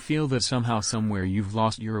 Ever feel that somehow somewhere you've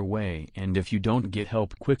lost your way, and if you don't get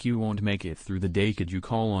help quick you won't make it through the day? Could you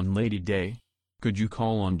call on Lady Day? Could you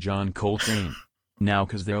call on John Coltrane? Now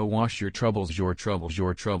 'cause they'll wash your troubles away.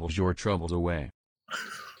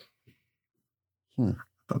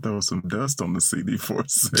 Thought there was some dust on the CD for a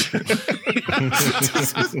second.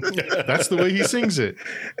 That's the way he sings it.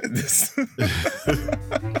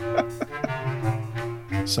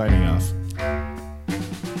 Signing off.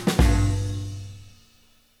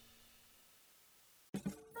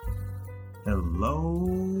 Hello,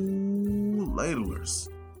 ladlers.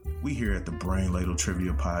 We here at the Brain Ladle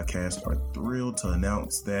Trivia Podcast are thrilled to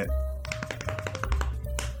announce that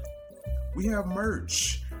we have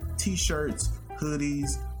merch, t-shirts,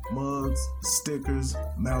 hoodies, mugs, stickers,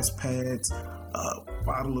 mouse pads, a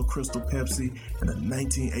bottle of Crystal Pepsi, and a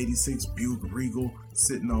 1986 Buick Regal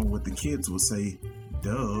sitting on what the kids would say,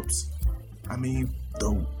 dubs. I mean,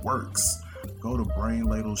 the works. Go to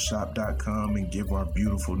brainladleshop.com and give our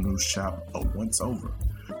beautiful new shop a once over.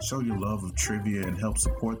 Show your love of trivia and help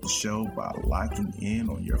support the show by locking in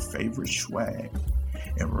on your favorite swag.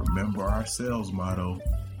 And remember our sales motto,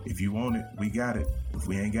 if you want it, we got it. If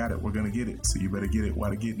we ain't got it, we're going to get it. So you better get it while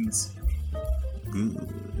the getting's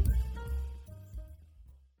good.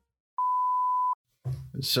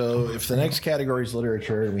 So if the next category is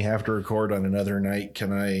literature and we have to record on another night,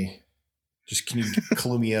 can you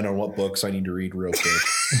clue me in on what books I need to read real quick?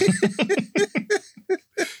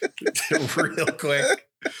 Real quick.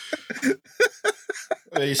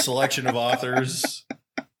 A selection of authors.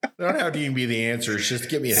 They don't have to even be the answers. Just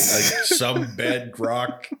give me some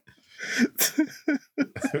bedrock.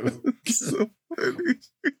 So funny.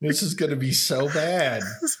 This is going to be so bad.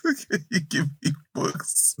 You give me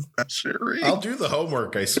books I should read. I'll do the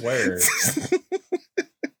homework, I swear.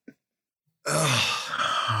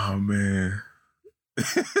 Oh, man.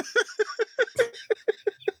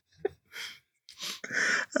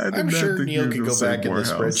 I'm sure Neil can go back in the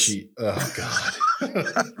Morehouse. spreadsheet. Oh, God.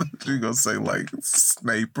 You're going to say like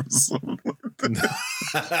Snape or something.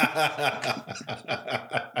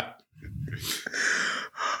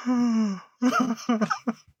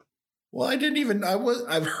 Well,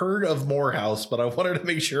 I've heard of Morehouse, but I wanted to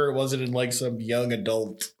make sure it wasn't in like some young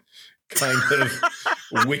adult kind of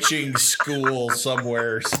witching school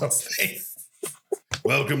somewhere or something.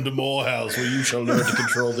 Welcome to Morehouse, where you shall learn to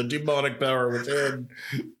control the demonic power within.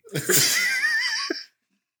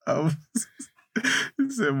 You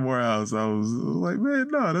said Morehouse. I was like, man,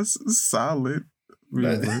 no, that's solid.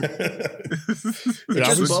 It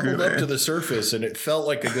just bubbled up to the surface, and it felt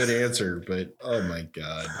like a good answer, but oh my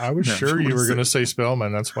God. I was sure you were going to say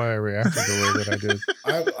Spellman. That's why I reacted the way that I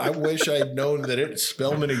did. I wish I'd known that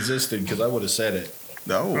Spellman existed, because I would have said it.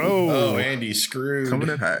 No. Oh, Andy, screwed. Coming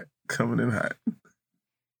in hot.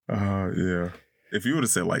 Yeah. If you would have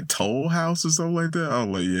said like Toll House or something like that, I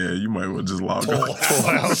was like, yeah, you might well just log Toll on. Toll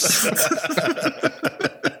House.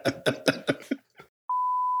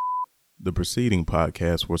 The preceding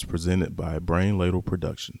podcast was presented by Brain Ladle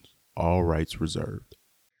Productions. All rights reserved.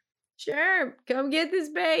 Sure, come get this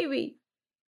baby.